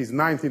 then it is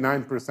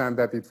 99%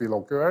 that it will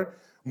occur.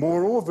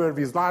 Moreover,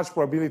 with large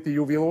probability,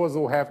 you will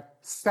also have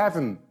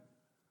 7,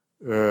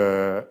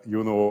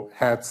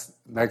 heads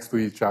next to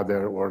each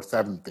other or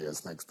 7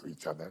 tails next to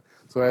each other.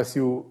 So as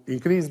you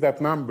increase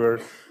that number,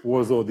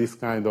 also this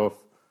kind of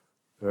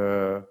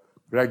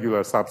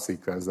regular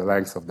subsequence, the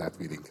length of that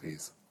will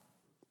increase.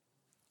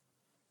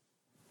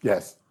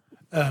 Yes.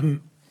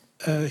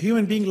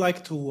 Human beings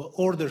like to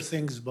order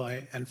things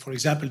by, and for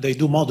example, they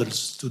do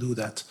models to do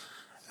that.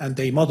 And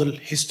they model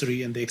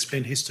history and they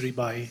explain history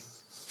by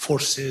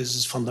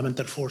forces,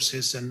 fundamental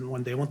forces, and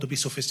when they want to be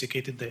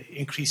sophisticated, they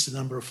increase the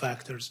number of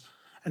factors.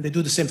 And they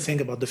do the same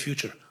thing about the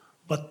future.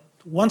 But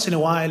once in a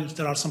while,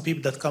 there are some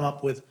people that come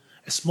up with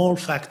a small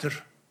factor,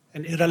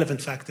 an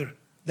irrelevant factor,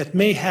 that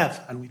may have,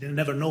 and we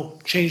never know,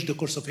 changed the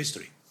course of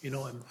history.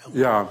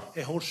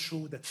 a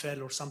horseshoe that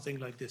fell or something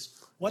like this.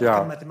 What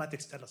can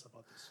mathematics tell us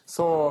about this?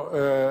 So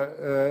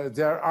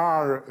there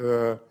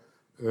are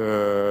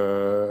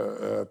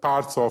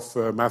parts of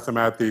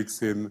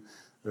mathematics in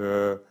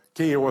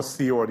chaos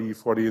theory,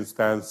 for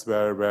instance,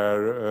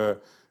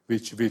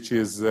 which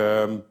is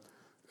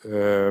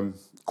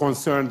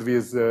concerned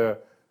with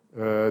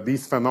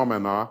these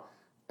phenomena,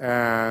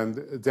 and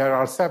there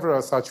are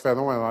several such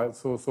phenomena.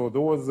 So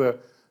those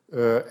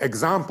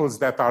examples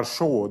that are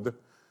showed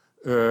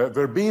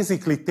were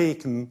basically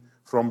taken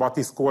from what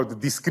is called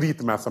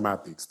discrete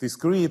mathematics.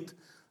 Discrete,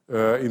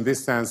 in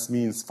this sense,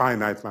 means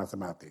finite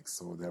mathematics.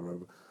 So there were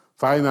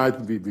finite,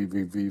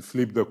 we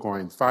flipped the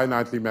coin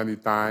finitely many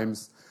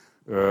times.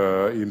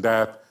 In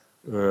that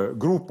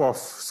group of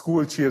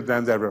school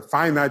children, there were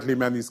finitely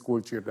many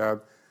school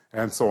children,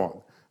 and so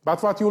on.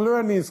 But what you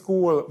learn in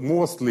school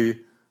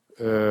mostly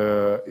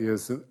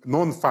is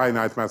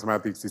non-finite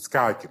mathematics, it's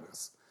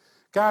calculus.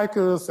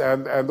 Calculus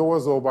and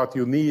also what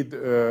you need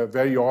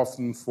very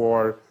often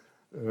for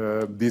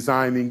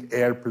designing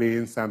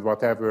airplanes and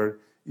whatever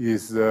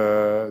is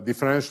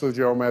differential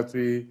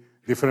geometry,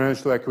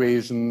 differential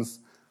equations,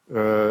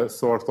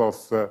 sort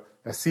of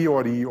a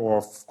theory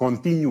of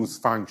continuous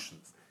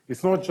functions.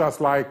 It's not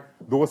just like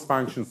those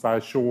functions I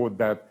showed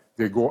that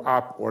they go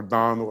up or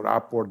down or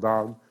up or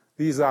down.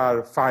 These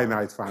are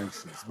finite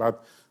functions,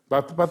 but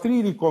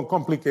really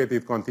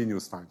complicated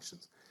continuous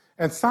functions.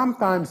 And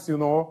sometimes,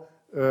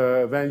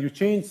 when you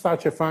change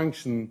such a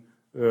function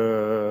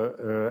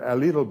a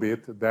little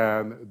bit,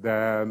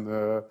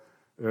 then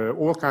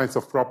all kinds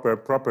of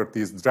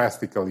properties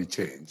drastically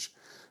change.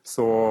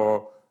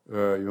 So,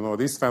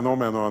 this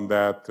phenomenon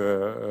that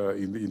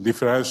in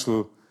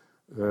differential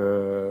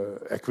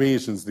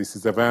equations, this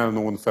is a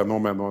well-known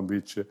phenomenon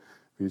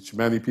which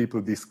many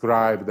people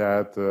describe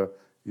that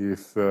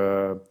if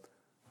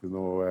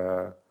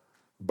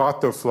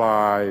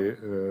butterfly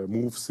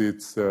moves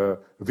its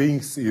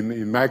wings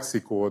in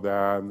Mexico,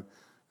 then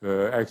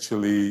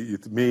actually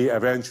it may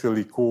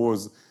eventually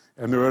cause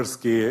an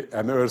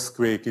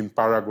earthquake in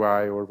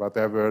Paraguay or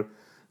whatever.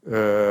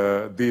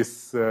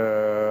 This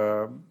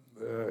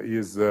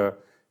is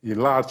in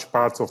large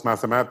parts of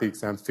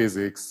mathematics and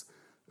physics,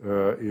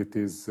 it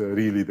is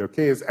really the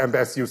case. And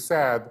as you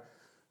said,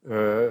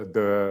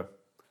 the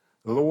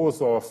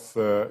laws of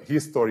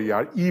history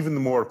are even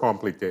more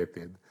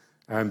complicated.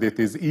 And it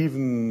is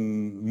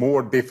even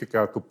more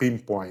difficult to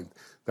pinpoint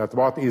that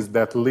what is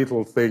that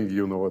little thing,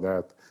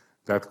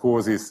 that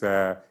causes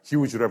a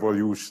huge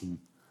revolution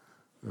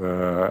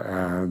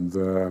and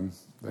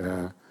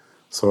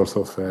sort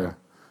of a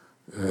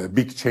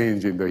big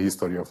change in the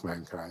history of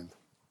mankind.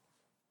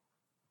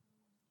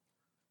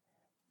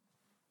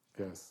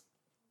 Yes.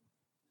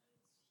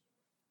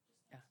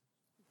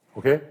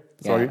 Okay,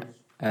 sorry.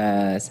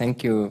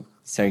 Thank you,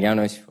 Sir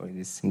Janos, for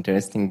this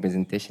interesting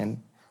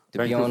presentation.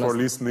 Thank you for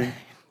listening.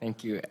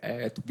 Thank you.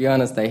 To be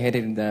honest, I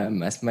hated the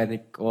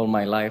mathematics all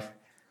my life,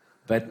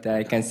 but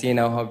I can see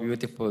now how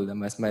beautiful the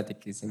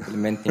mathematics is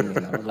implementing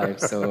in our life.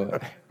 So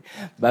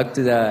back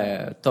to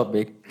the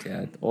topic,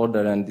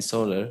 order and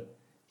disorder.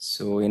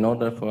 So in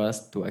order for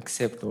us to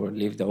accept or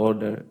leave the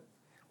order,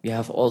 we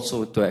have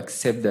also to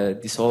accept the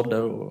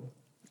disorder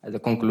as a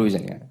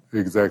conclusion. Yeah.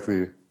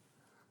 Exactly.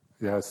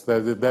 Yes,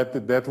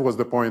 that was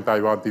the point I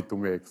wanted to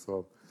make.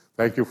 So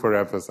thank you for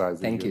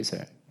emphasizing it. Thank you,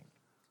 sir.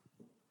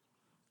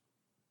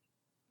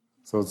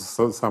 So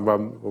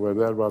someone over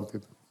there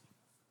wanted.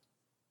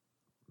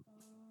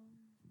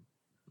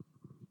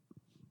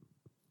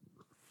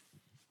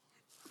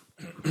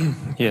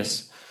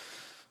 Yes.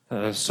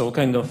 So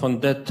kind of on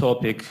that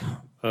topic,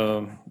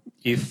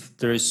 if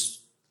there is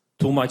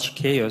too much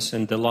chaos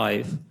in the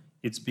life,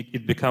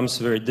 it becomes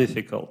very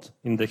difficult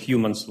in the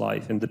human's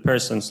life, in the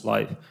person's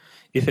life.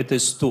 If it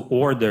is too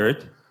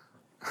ordered,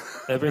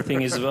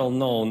 everything is well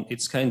known,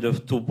 it's kind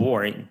of too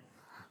boring.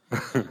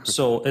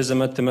 So as a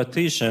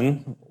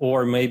mathematician,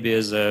 or maybe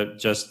as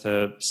just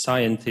a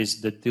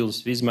scientist that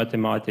deals with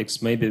mathematics,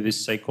 maybe with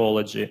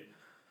psychology,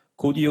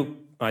 could you,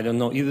 I don't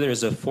know, either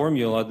as a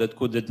formula that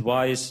could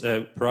advise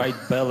a right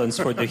balance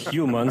for the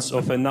humans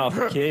of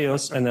enough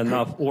chaos and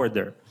enough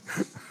order?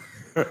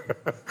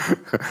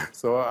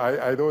 So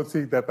I don't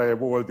think that I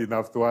am old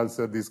enough to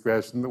answer this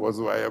question,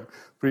 although I am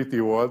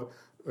pretty old.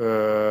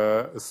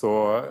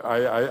 So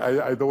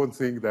I don't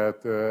think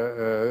that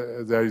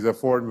there is a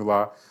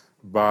formula.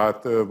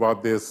 But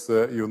what this,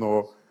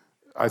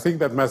 I think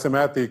that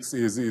mathematics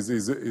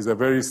is a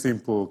very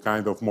simple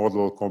kind of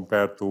model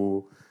compared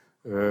to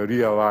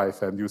real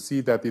life. And you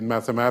see that in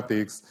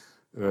mathematics,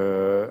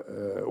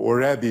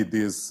 already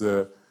this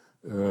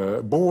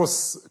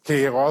both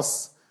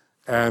chaos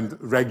and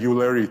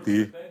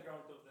regularity. The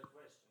background of the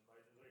question, by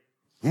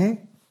the way.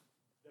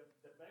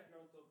 The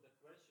background of the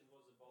question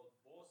was about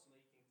both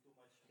making too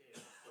much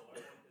chaos. So I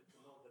wanted to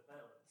know the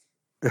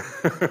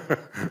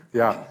balance.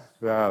 Yeah.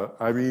 Well,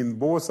 I mean,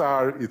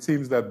 it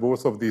seems that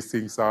both of these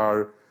things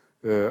are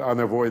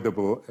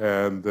unavoidable.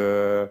 And,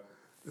 the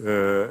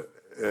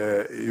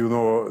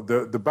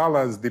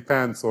balance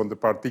depends on the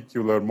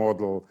particular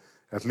model,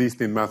 at least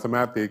in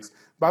mathematics.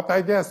 But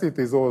I guess it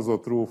is also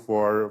true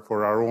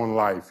for our own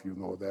life,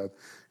 that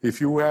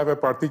if you have a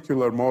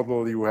particular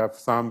model, you have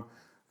some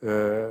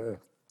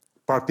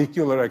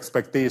particular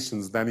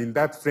expectations, then in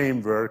that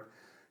framework,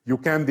 you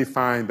can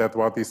define that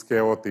what is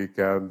chaotic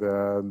and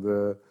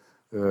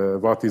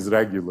what is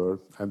regular,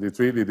 and it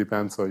really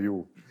depends on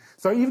you.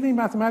 So even in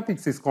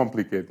mathematics is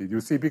complicated,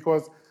 you see,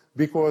 because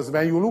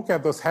when you look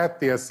at those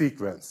head-tail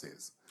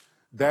sequences,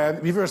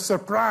 then we were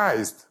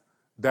surprised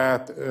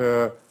that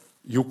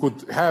you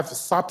could have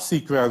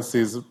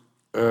subsequences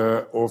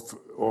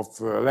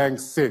of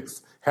length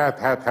 6,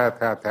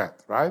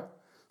 hat, right?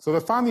 So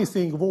the funny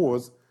thing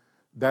was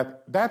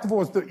that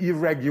was the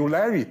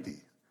irregularity,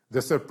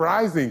 the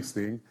surprising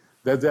thing,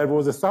 that there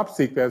was a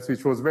subsequence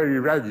which was very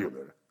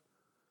regular.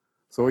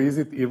 So is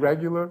it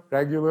irregular,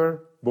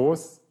 regular,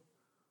 both?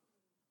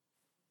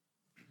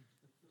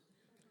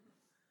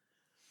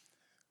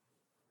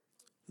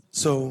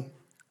 So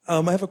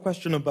I have a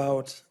question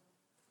about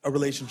a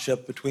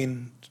relationship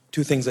between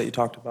two things that you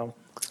talked about.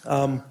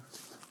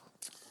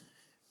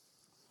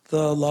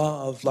 The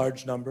law of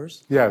large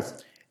numbers.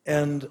 Yes.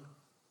 And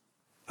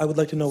I would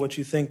like to know what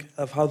you think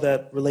of how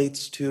that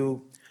relates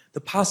to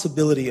the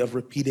possibility of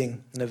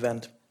repeating an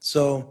event.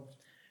 So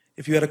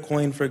if you had a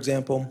coin, for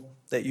example,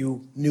 that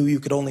you knew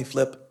you could only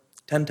flip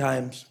 10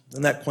 times,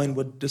 and that coin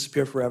would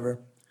disappear forever,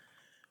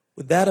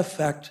 would that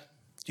affect,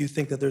 do you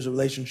think that there's a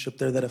relationship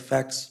there that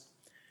affects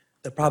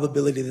the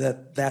probability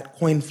that that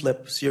coin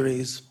flip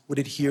series would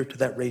adhere to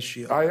that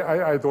ratio?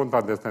 I don't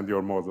understand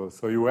your model.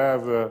 So you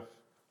have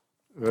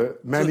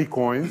many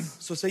coins.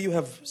 So say you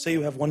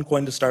have one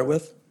coin to start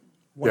with,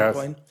 one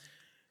coin,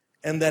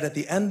 and that at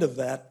the end of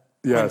that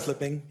coin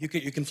flipping, you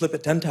can flip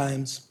it 10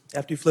 times.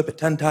 After you flip it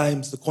 10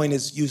 times, the coin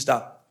is used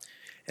up,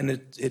 and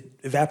it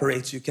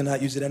evaporates. You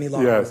cannot use it any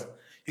longer. Yes.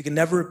 You can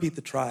never repeat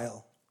the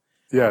trial.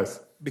 Yes.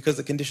 Because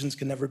the conditions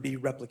can never be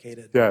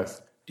replicated.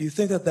 Yes. Do you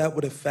think that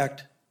would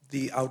affect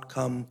the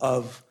outcome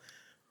of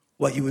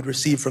what you would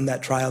receive from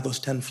that trial, those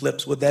 10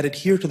 flips? Would that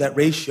adhere to that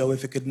ratio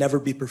if it could never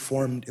be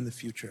performed in the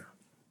future?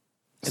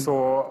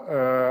 So,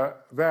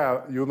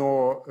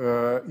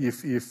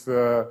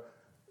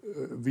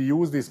 if we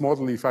use this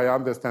model, if I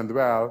understand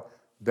well,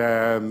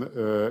 then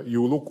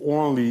you look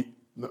only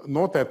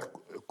not at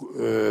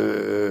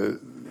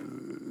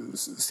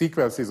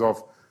sequences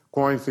of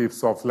coin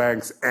flips of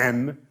length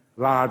n,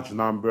 large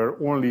number,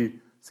 only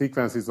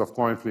sequences of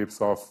coin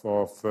flips of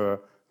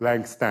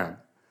length 10.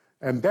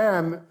 And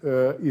then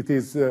it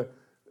is,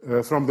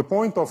 from the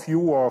point of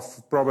view of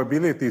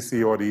probability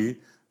theory,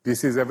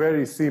 this is a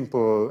very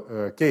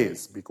simple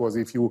case, because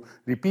if you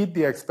repeat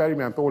the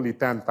experiment only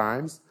 10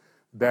 times,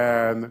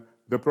 then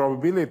the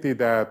probability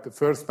that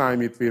first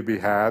time it will be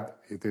head,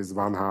 it is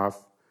 1/2.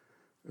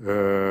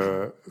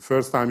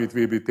 First time it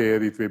will be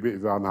tail, it will be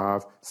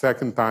 1/2.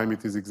 Second time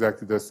it is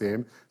exactly the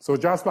same. So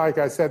just like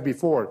I said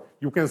before,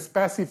 you can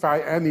specify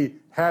any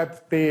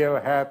head,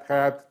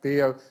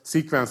 tail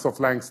sequence of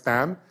length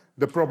 10.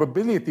 The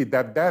probability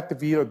that that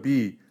will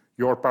be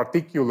your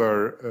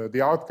particular,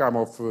 the outcome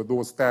of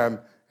those 10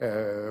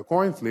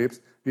 coin flips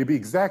will be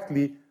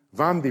exactly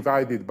 1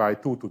 divided by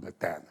 2 to the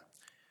 10.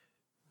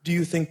 Do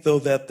you think, though,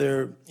 that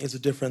there is a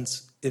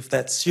difference if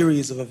that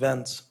series of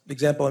events,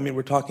 example,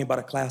 we're talking about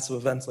a class of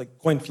events like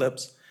coin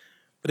flips,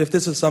 but if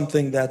this is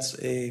something that's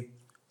a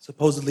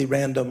supposedly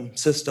random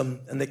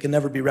system and they can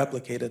never be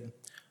replicated,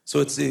 so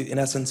it's in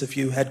essence, if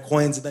you had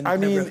coins, then you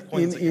never have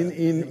coins again.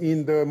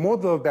 In the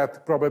model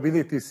that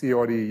probability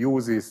theory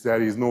uses,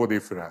 there is no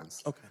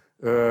difference. Okay.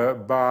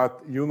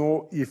 But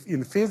if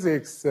in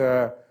physics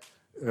there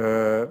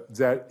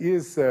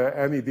is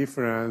any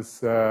difference,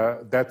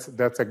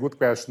 that's a good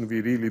question.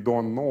 We really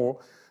don't know,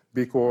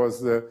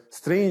 because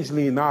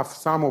strangely enough,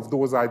 some of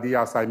those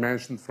ideas I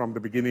mentioned from the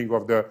beginning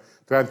of the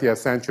 20th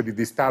century,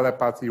 this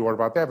telepathy or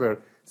whatever,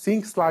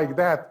 things like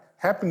that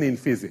happen in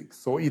physics.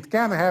 So it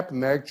can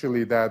happen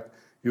actually that,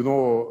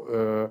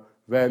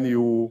 when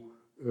you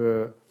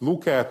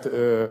look at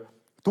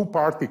two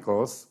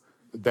particles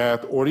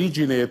that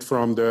originate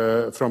from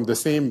the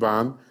same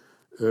one,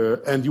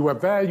 and you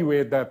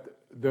evaluate that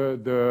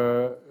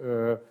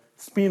the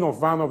spin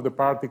of one of the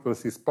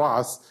particles is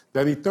plus,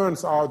 then it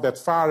turns out that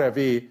far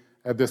away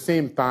at the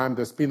same time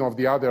the spin of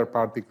the other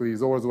particle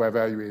is also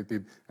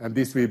evaluated, and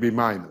this will be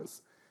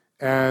minus.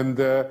 And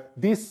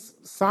this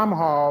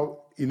somehow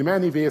in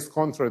many ways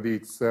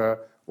contradicts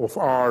of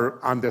our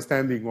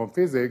understanding of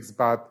physics,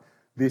 but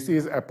this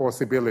is a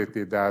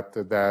possibility that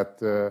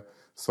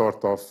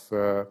sort of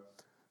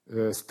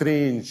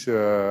strange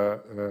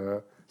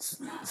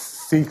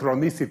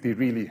synchronicity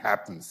really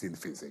happens in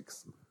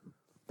physics.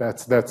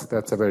 That's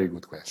a very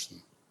good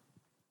question.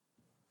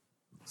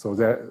 So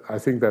I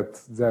think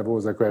that there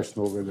was a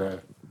question over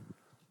there.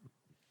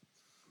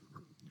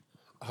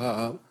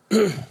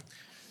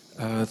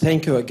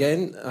 Thank you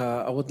again.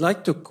 I would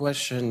like to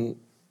question,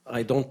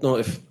 I don't know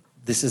if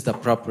this is the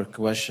proper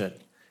question.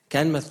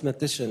 Can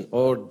mathematician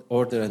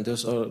order and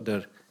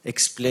disorder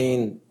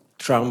explain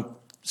Trump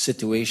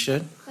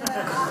situation?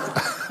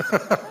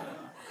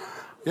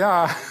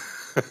 Yeah.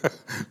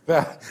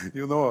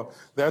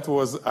 That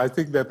was, I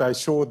think that I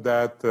showed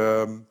that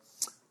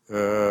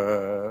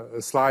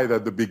slide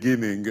at the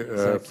beginning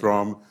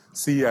from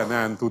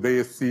CNN,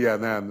 today's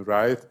CNN,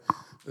 right?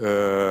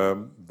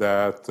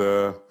 That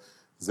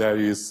there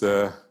is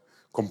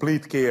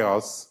complete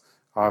chaos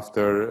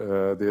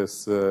after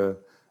these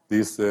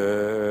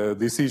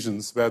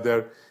decisions,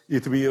 whether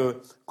it will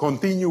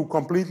continue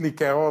completely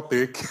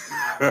chaotic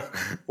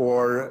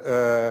or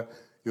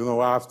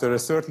after a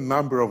certain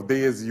number of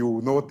days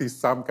you notice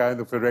some kind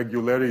of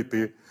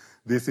irregularity.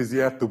 This is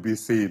yet to be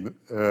seen.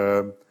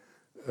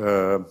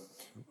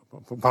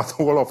 What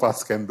all of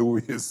us can do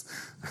is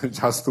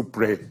just to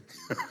pray.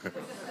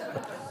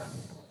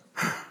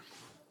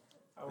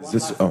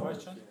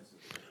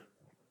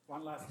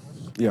 One last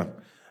question. Yeah.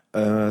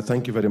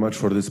 Thank you very much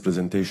for this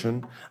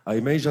presentation.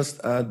 I may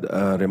just add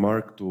a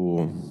remark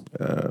to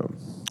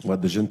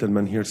what the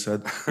gentleman here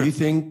said. Do you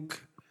think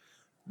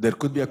there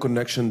could be a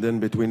connection then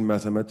between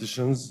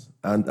mathematicians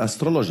and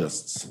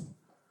astrologists?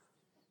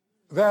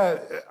 Well,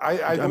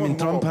 I mean,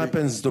 Trump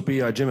happens to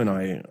be a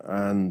Gemini,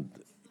 and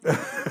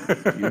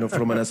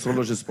from an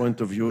astrologist's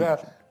point of view,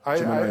 I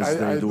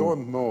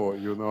don't know.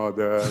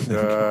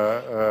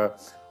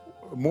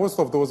 Most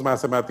of those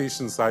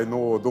mathematicians I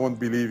know don't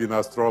believe in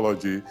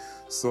astrology,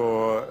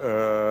 so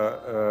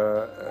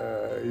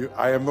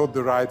I am not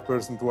the right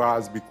person to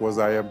ask because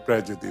I am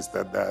prejudiced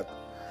at that.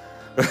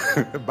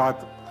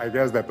 But I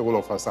guess that all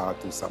of us are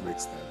to some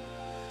extent.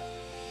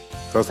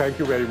 So thank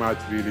you very much,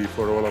 really,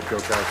 for all of your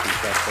questions.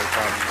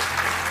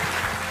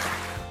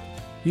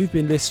 You've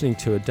been listening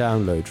to a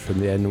download from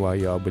the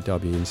NYU Abu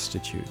Dhabi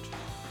Institute.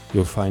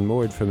 You'll find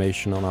more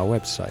information on our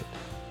website,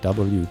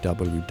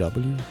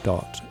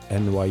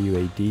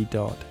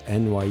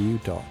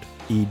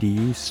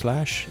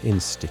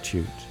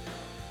 www.nyuad.nyu.edu/institute.